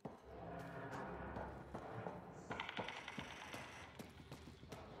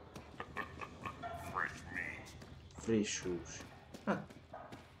 Frisch hús. Ah.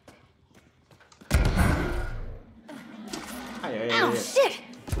 Ow, shit!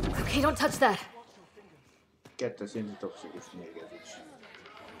 Okay, don't touch that. Kettő szintű toxikus mérgezés.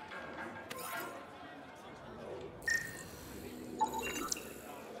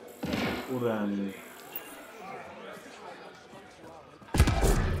 Uránium.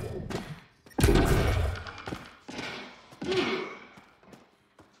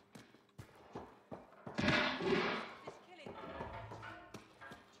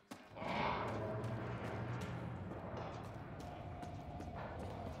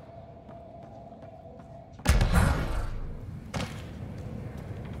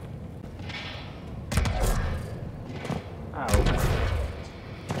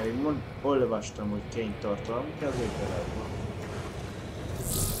 Olvastam, hogy kénytartalom, ezért van.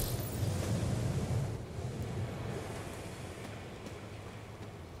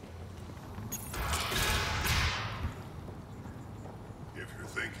 you're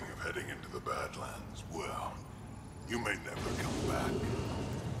thinking of heading into the Badlands, well, you may never come back.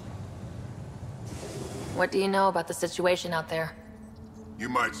 What do you know about the situation out there? You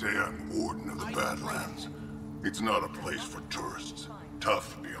might say I'm warden of the Badlands. It's not a place for tourists.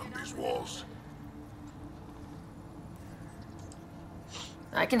 Tough beyond these walls.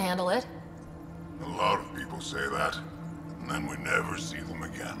 I can handle it. A lot of people say that, and then we never see them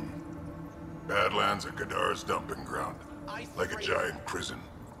again. Badlands are Kadara's dumping ground, like a giant prison.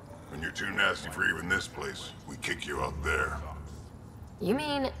 When you're too nasty for even this place, we kick you out there. You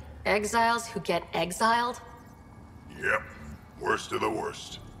mean exiles who get exiled? Yep, worst of the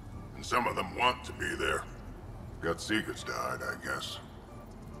worst. And some of them want to be there. Got secrets to hide, I guess.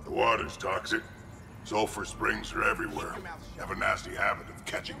 The water's toxic. Sulfur springs are everywhere. Have a nasty habit of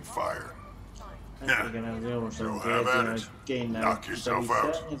catching fire. Yeah, so have at it. Knock yourself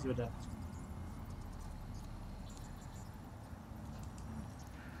out.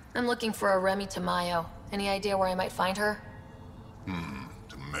 I'm looking for a Remy Tamayo. Any idea where I might find her?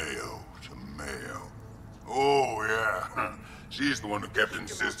 Tamayo. Oh, yeah. She's the one who kept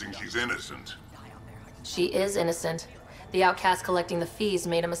insisting she's innocent. She is innocent. The outcast collecting the fees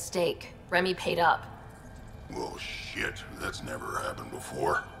made a mistake. Remy paid up. Well, shit. That's never happened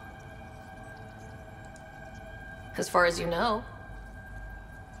before. As far as you know.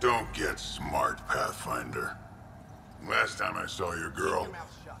 Don't get smart, Pathfinder. Last time I saw your girl,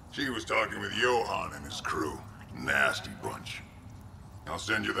 she was talking with Johan and his crew. Nasty bunch. I'll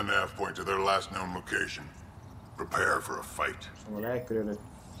send you the nav point to their last known location. Prepare for a fight. Szóval elkülönött.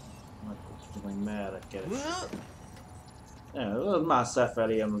 Tudom, hogy merre keresik. Az másszál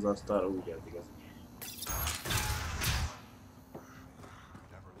felé az asztalra, úgy értik ez.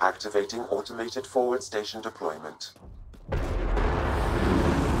 Activating automated forward station deployment.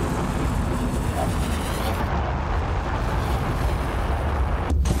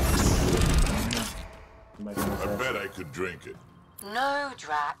 I bet I could drink it. No,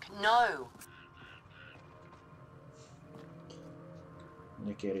 Drac, no.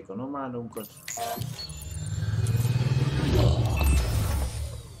 Kérik a nomádunkat.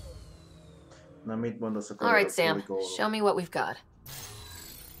 Na, mit mondasz a All right, Sam. Show me what we've got.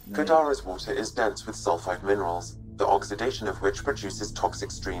 Kadara's water is dense with sulfide minerals, the oxidation of which produces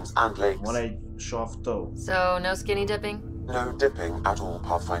toxic streams and lakes. Van egy saftó. So, no skinny dipping? No dipping at all,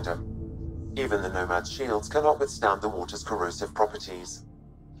 Pathfinder. Even the Nomad's shields cannot withstand the water's corrosive properties.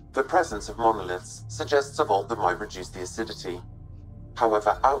 The presence of monoliths suggests a vault that might reduce the acidity.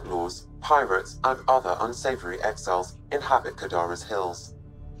 However, outlaws, pirates, and other unsavory exiles inhabit Kadara's hills.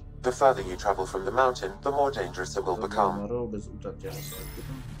 The further you travel from the mountain, the more dangerous it will become.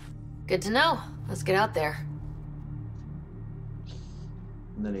 Good to know. Let's get out there.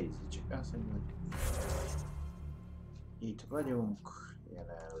 Ne nézzük csak azt, hogy itt vagyunk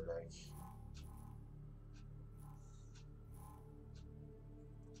jelenleg.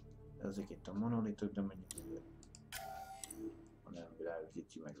 Ezek itt a monolitok, de mennyit ha nem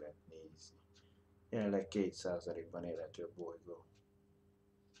világítja, meg lehet nézni. Jelenleg 2%-ban élhető a bolygó.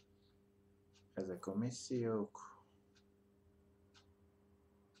 Ezek a missziók.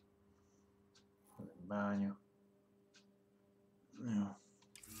 Ez egy bánya. Jó.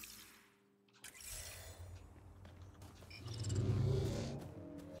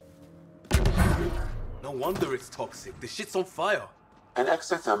 No wonder it's toxic. The shit's on fire. An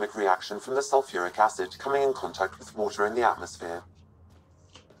exothermic reaction from the sulfuric acid coming in contact with water in the atmosphere.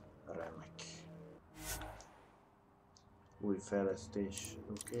 Remek. Új fejlesztés,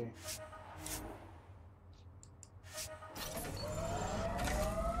 oké.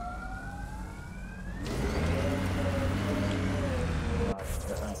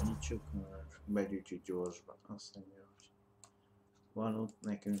 Nyitsuk, mert begyűjtjük gyorsban. Azt mondja, hogy van ott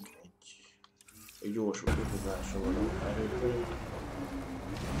nekünk egy gyors utazásra való erőkörül.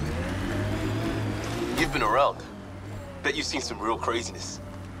 You've been around. Bet you've seen some real craziness.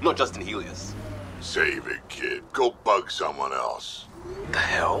 Not just in Helios. Save it, kid. Go bug someone else. The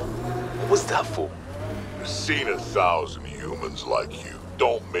hell? What's that for? I've seen 1,000 humans like you.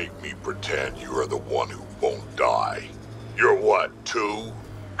 Don't make me pretend you are the one who won't die. You're what, 2?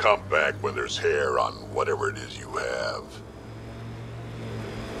 Come back when there's hair on whatever it is you have.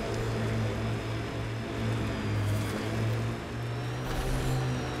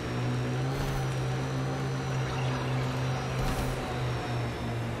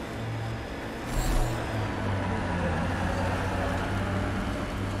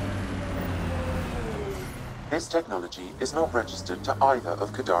 This technology is not registered to either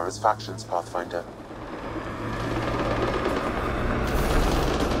of Kadara's factions, Pathfinder.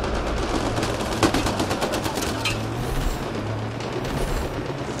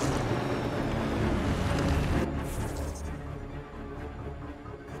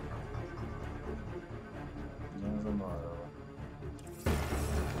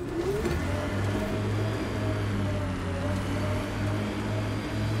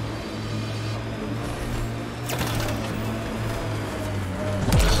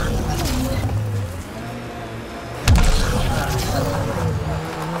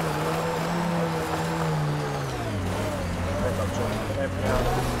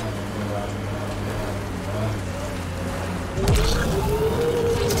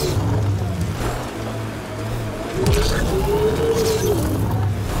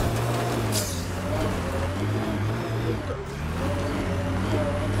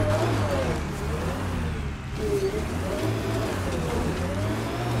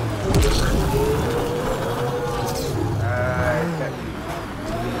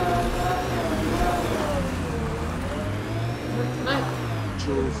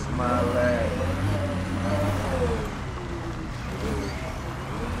 Choose my leg.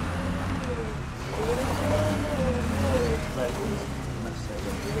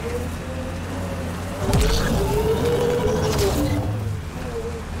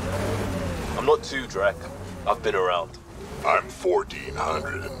 I'm not too Drek. I've been around. I'm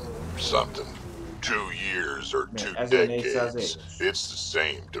 1400 and something. 2 years or 2 decades. It's the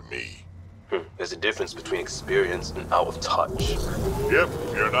same to me. There's a difference between experience and out of touch. Yep,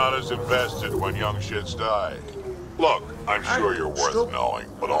 you're not as invested when young shits die. Look, I'm sure you're worth knowing,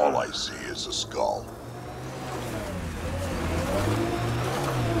 but all I see is a skull.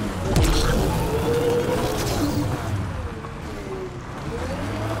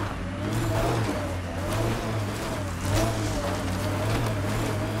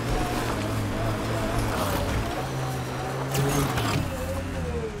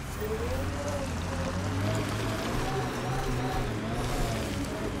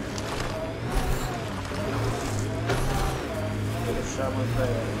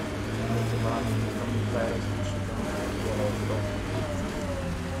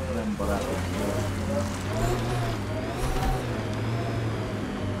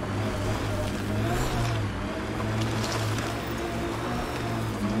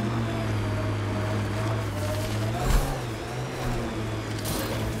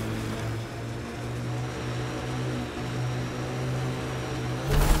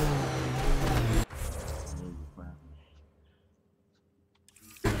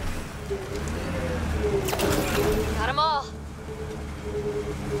 Got 'em all.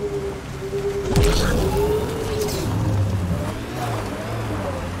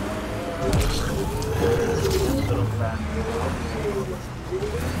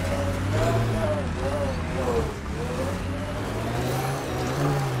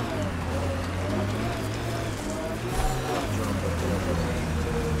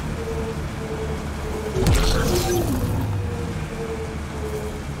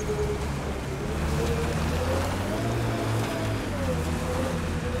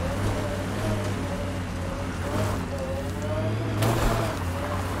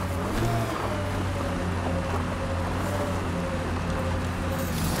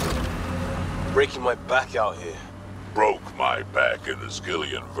 Breaking my back out here. Broke my back in the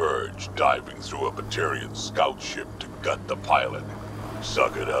Skillian Verge, diving through a Batarian scout ship to gut the pilot.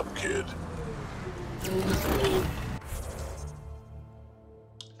 Suck it up, kid.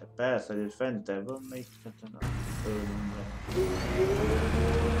 Persze, hogy fentebb van, még a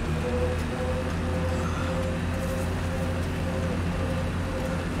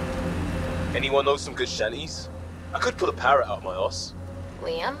Anyone know some good shanties? I could pull a parrot out my ass.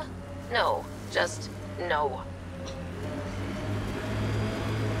 Liam? No, just no.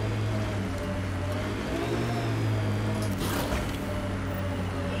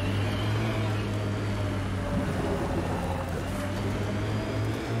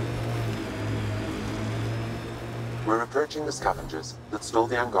 We're approaching the scavengers that stole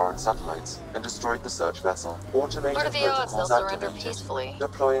the Angaran satellites and destroyed the search vessel. Automated What are the odds they'll protocols surrender activated. peacefully?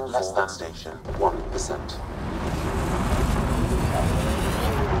 Deploying less than station 1%.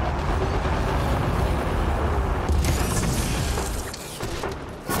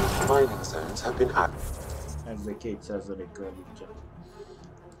 Mining zones have been added. Ezzel 2%-kal javítja.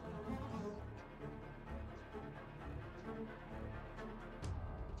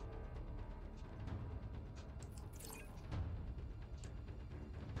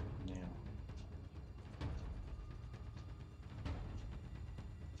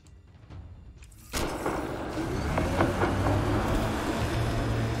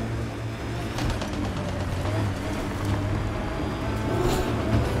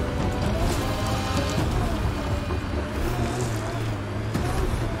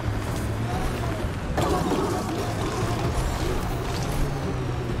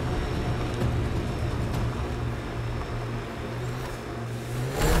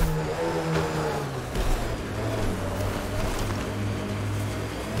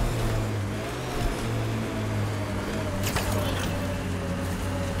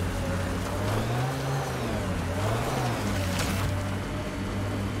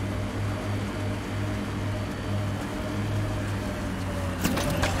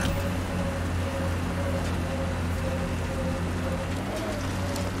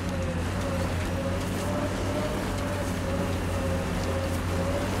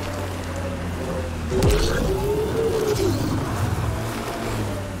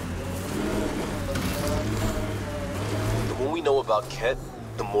 about Ket,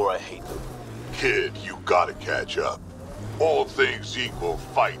 the more I hate them. Kid, you gotta catch up. All things equal,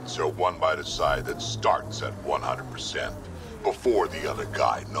 fights are won by the side that starts at 100%, before the other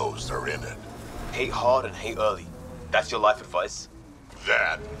guy knows they're in it. Hate hard and hate early. That's your life advice?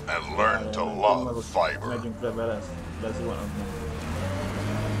 That, and learn to love fiber.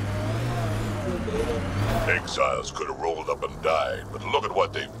 Exiles could have rolled up and died, but look at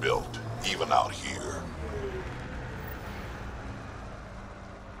what they've built, even out here.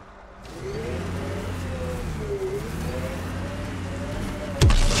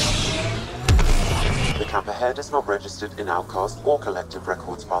 The camp ahead is not registered in Outcast or Collective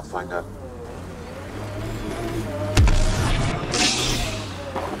Records Pathfinder.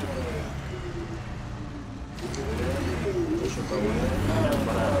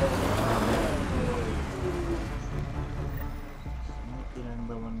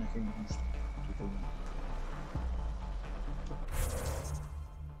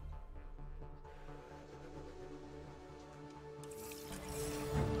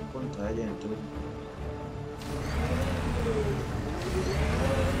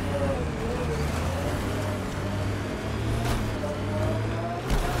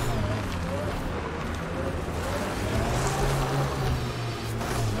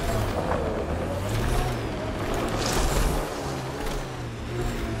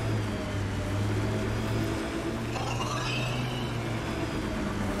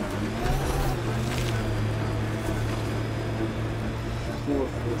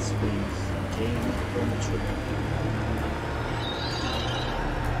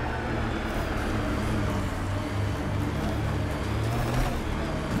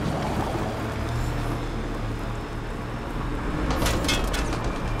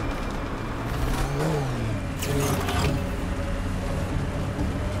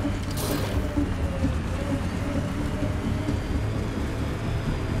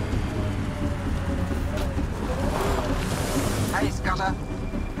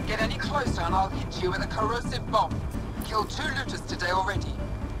 Get any closer and I'll hit you with a corrosive bomb. Killed 2 looters today already.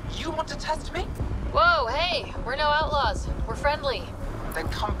 You want to test me? Whoa, hey, we're no outlaws. We're friendly. Then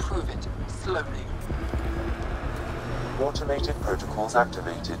come prove it, slowly. Automated protocols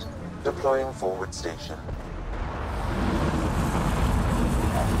activated. Deploying forward station.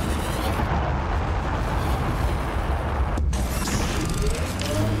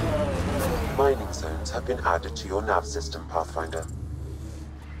 Mining zones have been added to your nav system, Pathfinder.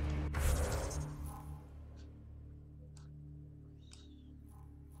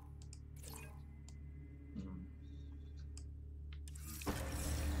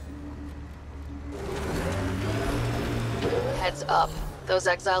 Heads up. Those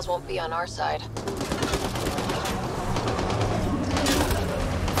exiles won't be on our side.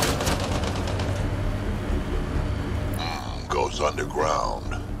 Goes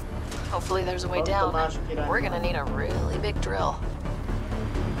underground. Hopefully there's a way down. We're gonna need a really big drill.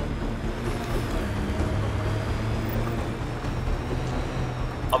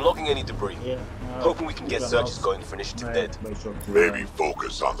 I'm logging any debris. Hoping we can get searches going for initiative dead. Maybe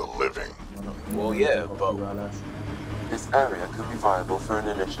focus on the living. Well, yeah, but... This area could be viable for an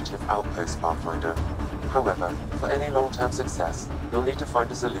initiative outpost, Pathfinder. However, for any long-term success, you'll need to find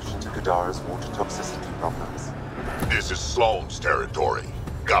a solution to Kadara's water toxicity problems. This is Sloane's territory.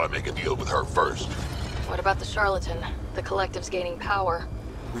 Gotta make a deal with her first. What about the charlatan? The collective's gaining power.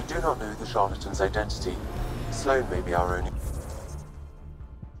 We do not know the charlatan's identity. Sloane may be our only...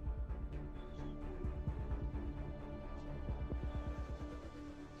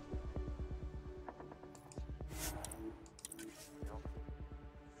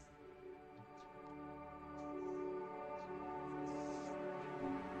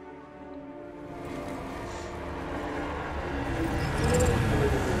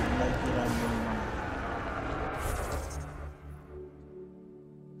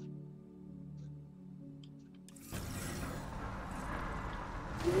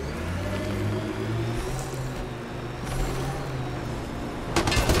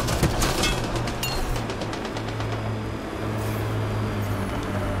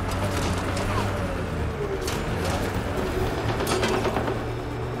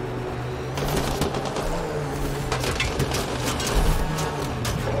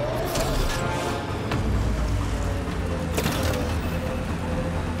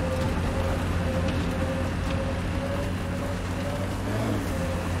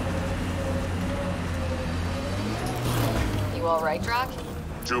 Right, Drock?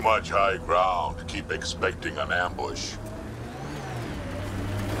 Too much high ground to keep expecting an ambush.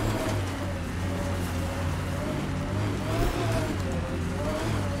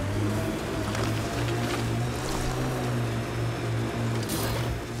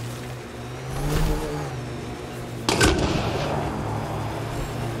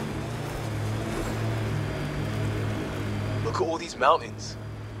 Look at all these mountains.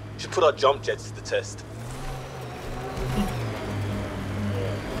 Should put our jump jets to the test.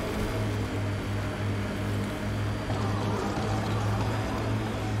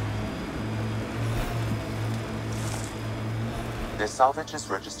 Their salvage is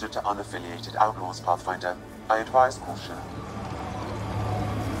registered to unaffiliated Outlaws, Pathfinder. I advise caution.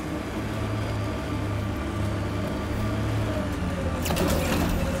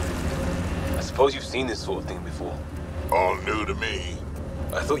 I suppose you've seen this sort of thing before. All new to me.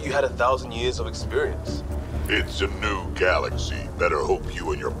 I thought you had 1,000 years of experience. It's a new galaxy. Better hope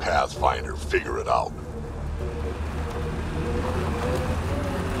you and your Pathfinder figure it out.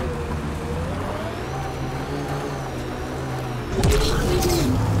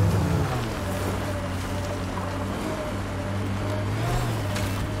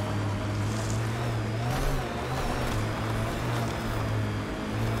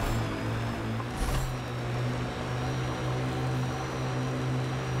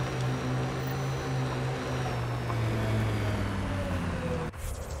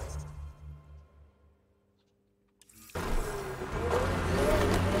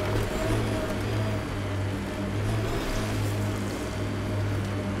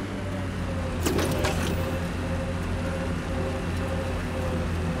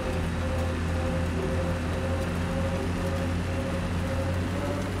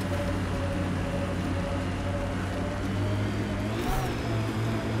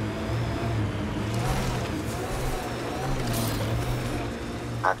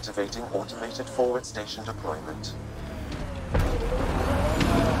 Activating automated forward station deployment.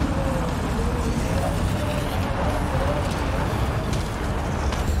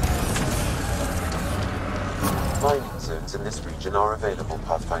 Mining zones in this region are available,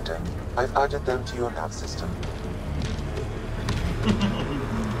 Pathfinder. I've added them to your nav system.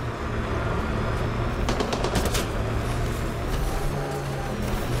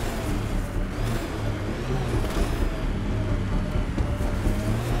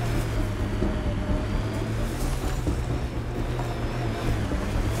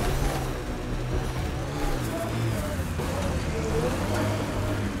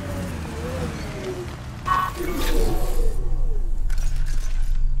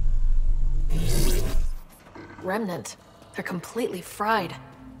 Remnant. They're completely fried.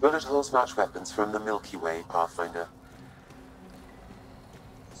 Bullet holes match weapons from the Milky Way, Pathfinder.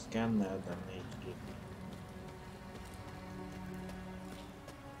 Scanned the négy.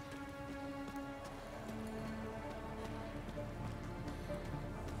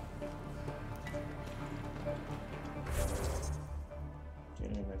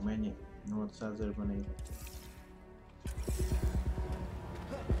 Tényleg meg mennyi? 800-ban élet.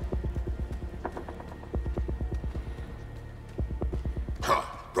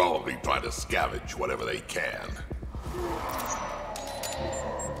 Probably trying to scavenge whatever they can.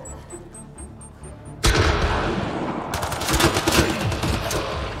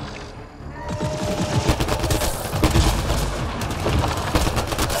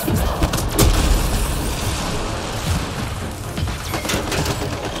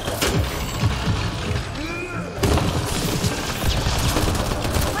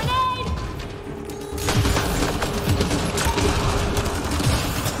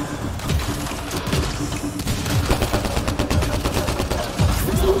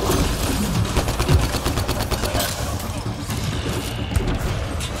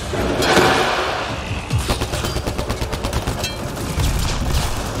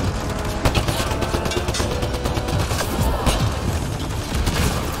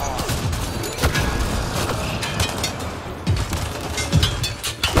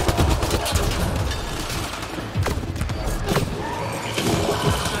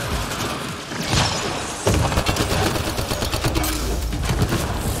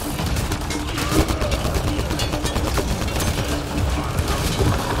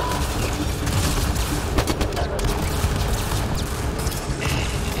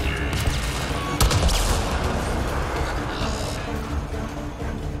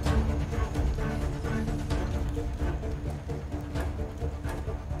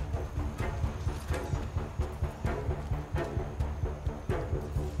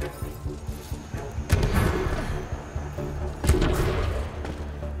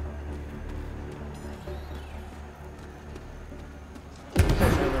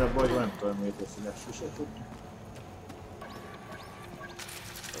 Vagy nem tudom, miért teszi le, sose tudni.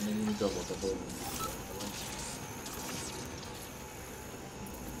 Még mindig dobott a dolgunk.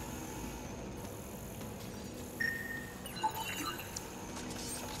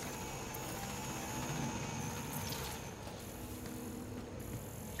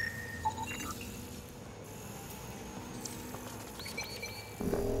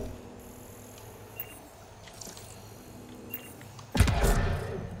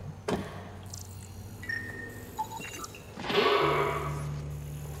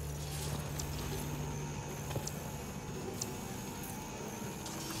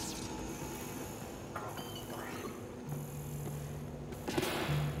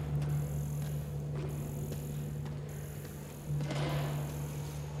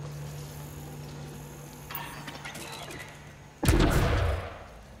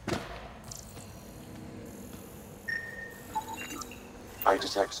 I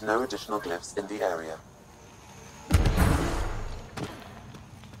detect no additional glyphs in the area.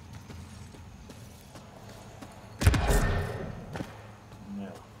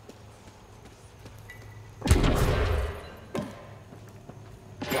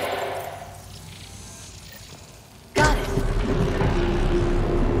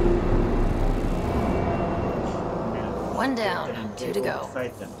 One down, 2 to go.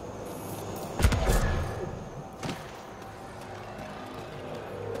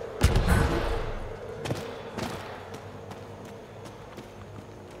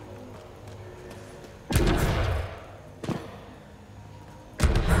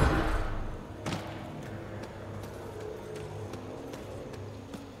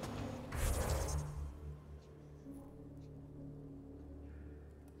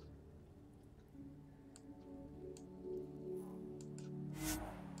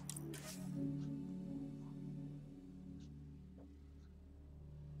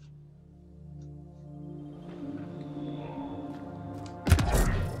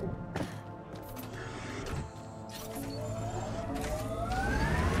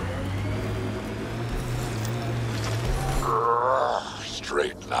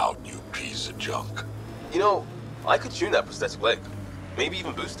 Straighten out, you piece of junk. You know, I could tune that prosthetic leg. Maybe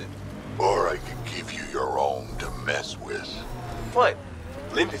even boost it. Or I could give you your own to mess with. Fine.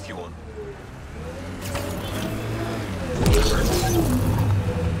 Limp if you want.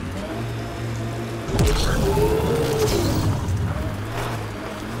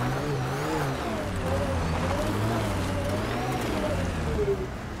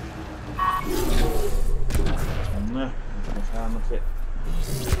 Na, most hármat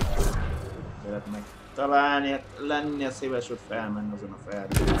szeretnek találni, hát lennie szíves, hogy felmenni azon a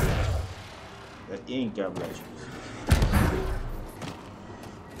felhőn. De inkább lecsúszik.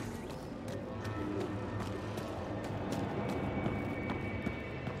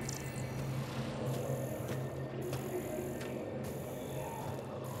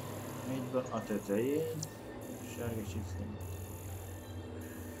 Egyben a tetején, sárga csíszén.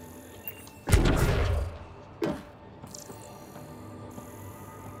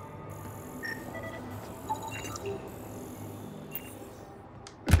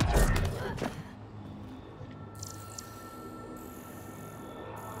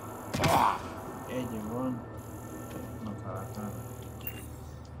 Egy van, megháltál.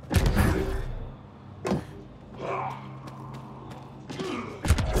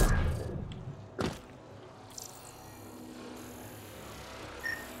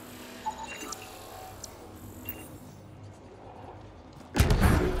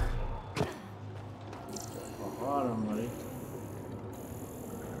 A harmadik.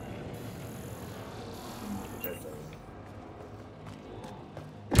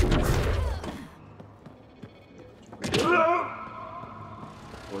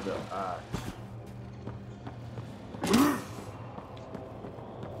 Oda át.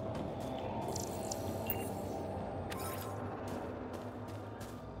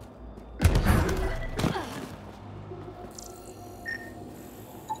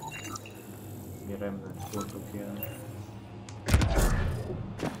 Remnant pontok jelen.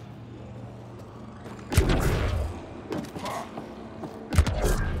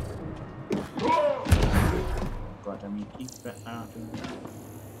 Akartam így itt átülni.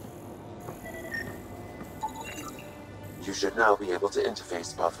 You should now be able to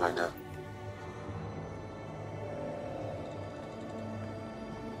interface, Pathfinder.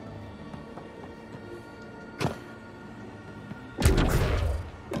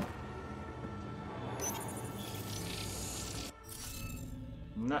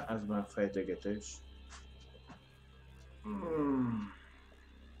 Na, ez már fejtegetős.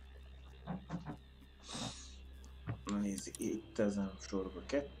 Nézzük, itt ezen sorban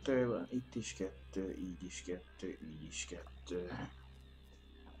 2 van, itt is 2, így is 2, így is 2.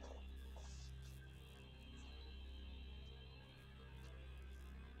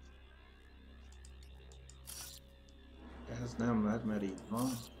 Ez nem lehet, mert itt van,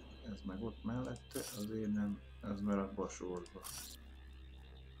 ez meg ott mellette, azért nem, ez mert abba a sorba.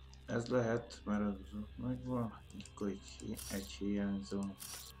 Ez lehet, mert az ott megvan, akkor egy hiányzó.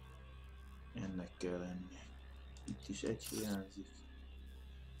 Ennek kell lenni. Itt is egy hiányzik.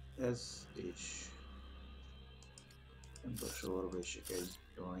 Ez és ebben a sorban is egy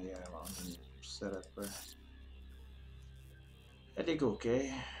olyan jel van, ami szerepel. Eddig oké.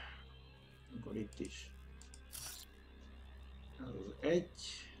 Akkor itt is. Ez az egy.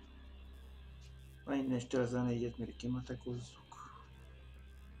 Na innestől az a 4-et mire kimatekozzuk.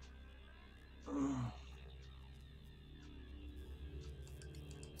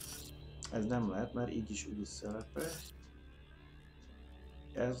 Ez nem lehet, mert így is úgy is szerepel.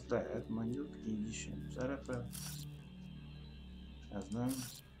 Ez lehet mondjuk, így is szerepel. Ez nem.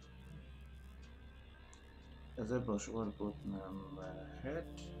 Ez ebben a sorból nem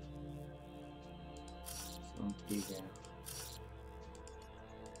lehet. Viszont igen.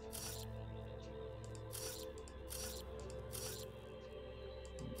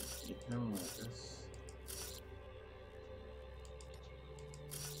 Itt nem lehet ez.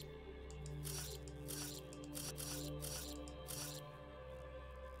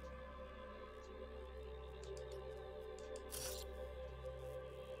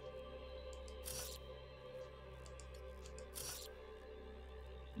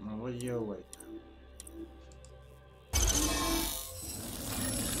 Na, vagy jó vagy.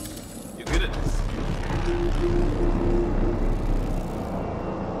 You're good at this.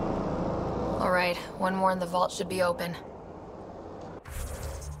 All right, one more and the vault should be open.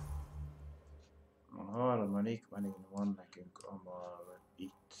 A harmadik pedig van nekünk amal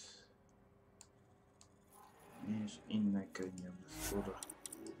itt. És innen könnyebb lesz oda.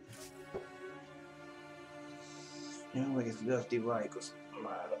 Jó, meg ez deaktiváljuk, az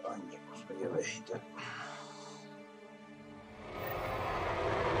már annyi most a jövő héten.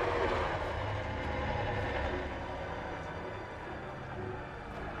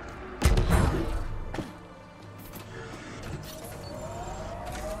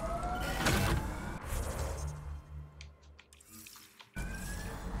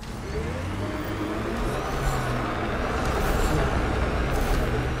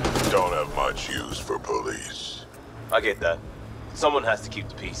 Don't have much use for police. I get that. Someone has to keep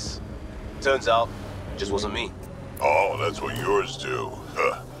the peace. Turns out, it just wasn't me. Oh, that's what yours do.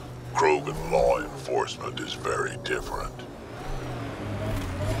 Krogan law enforcement is very different.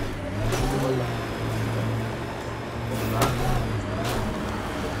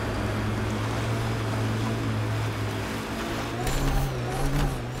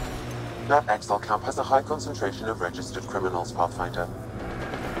 That Exile camp has a high concentration of registered criminals, Pathfinder.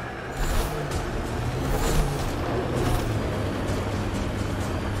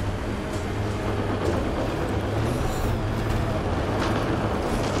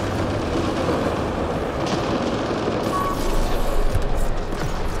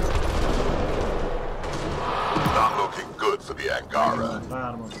 Not looking good for the Angara.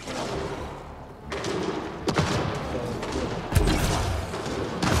 Got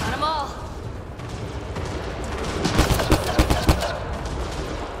 'em all.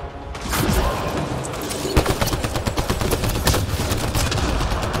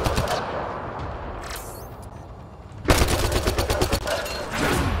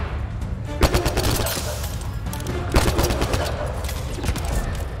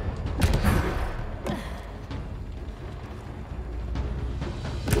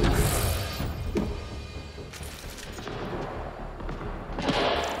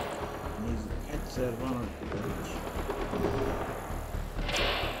 Egyszer van, akkor is.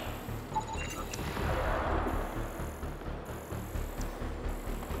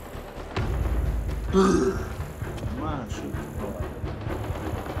 Másik van.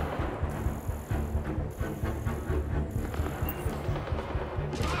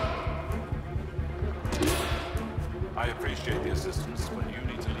 I appreciate the assistance, but you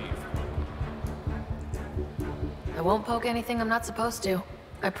need to leave. I won't poke anything I'm not supposed to.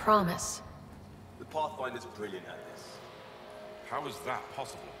 I promise. The Pathfinder's brilliant at this. How is that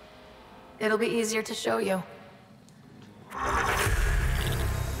possible? It'll be easier to show you.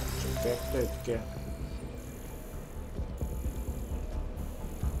 Kettőt.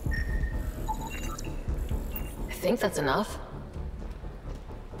 I think that's enough.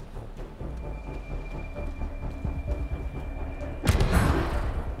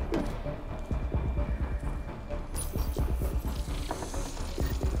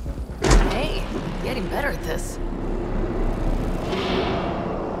 Hey, getting better at this.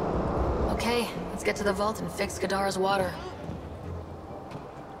 Okay, let's get to the vault and fix Kadara's water.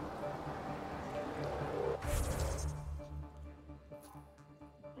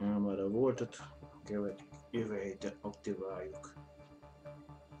 Már a voltot jövő héten aktiváljuk.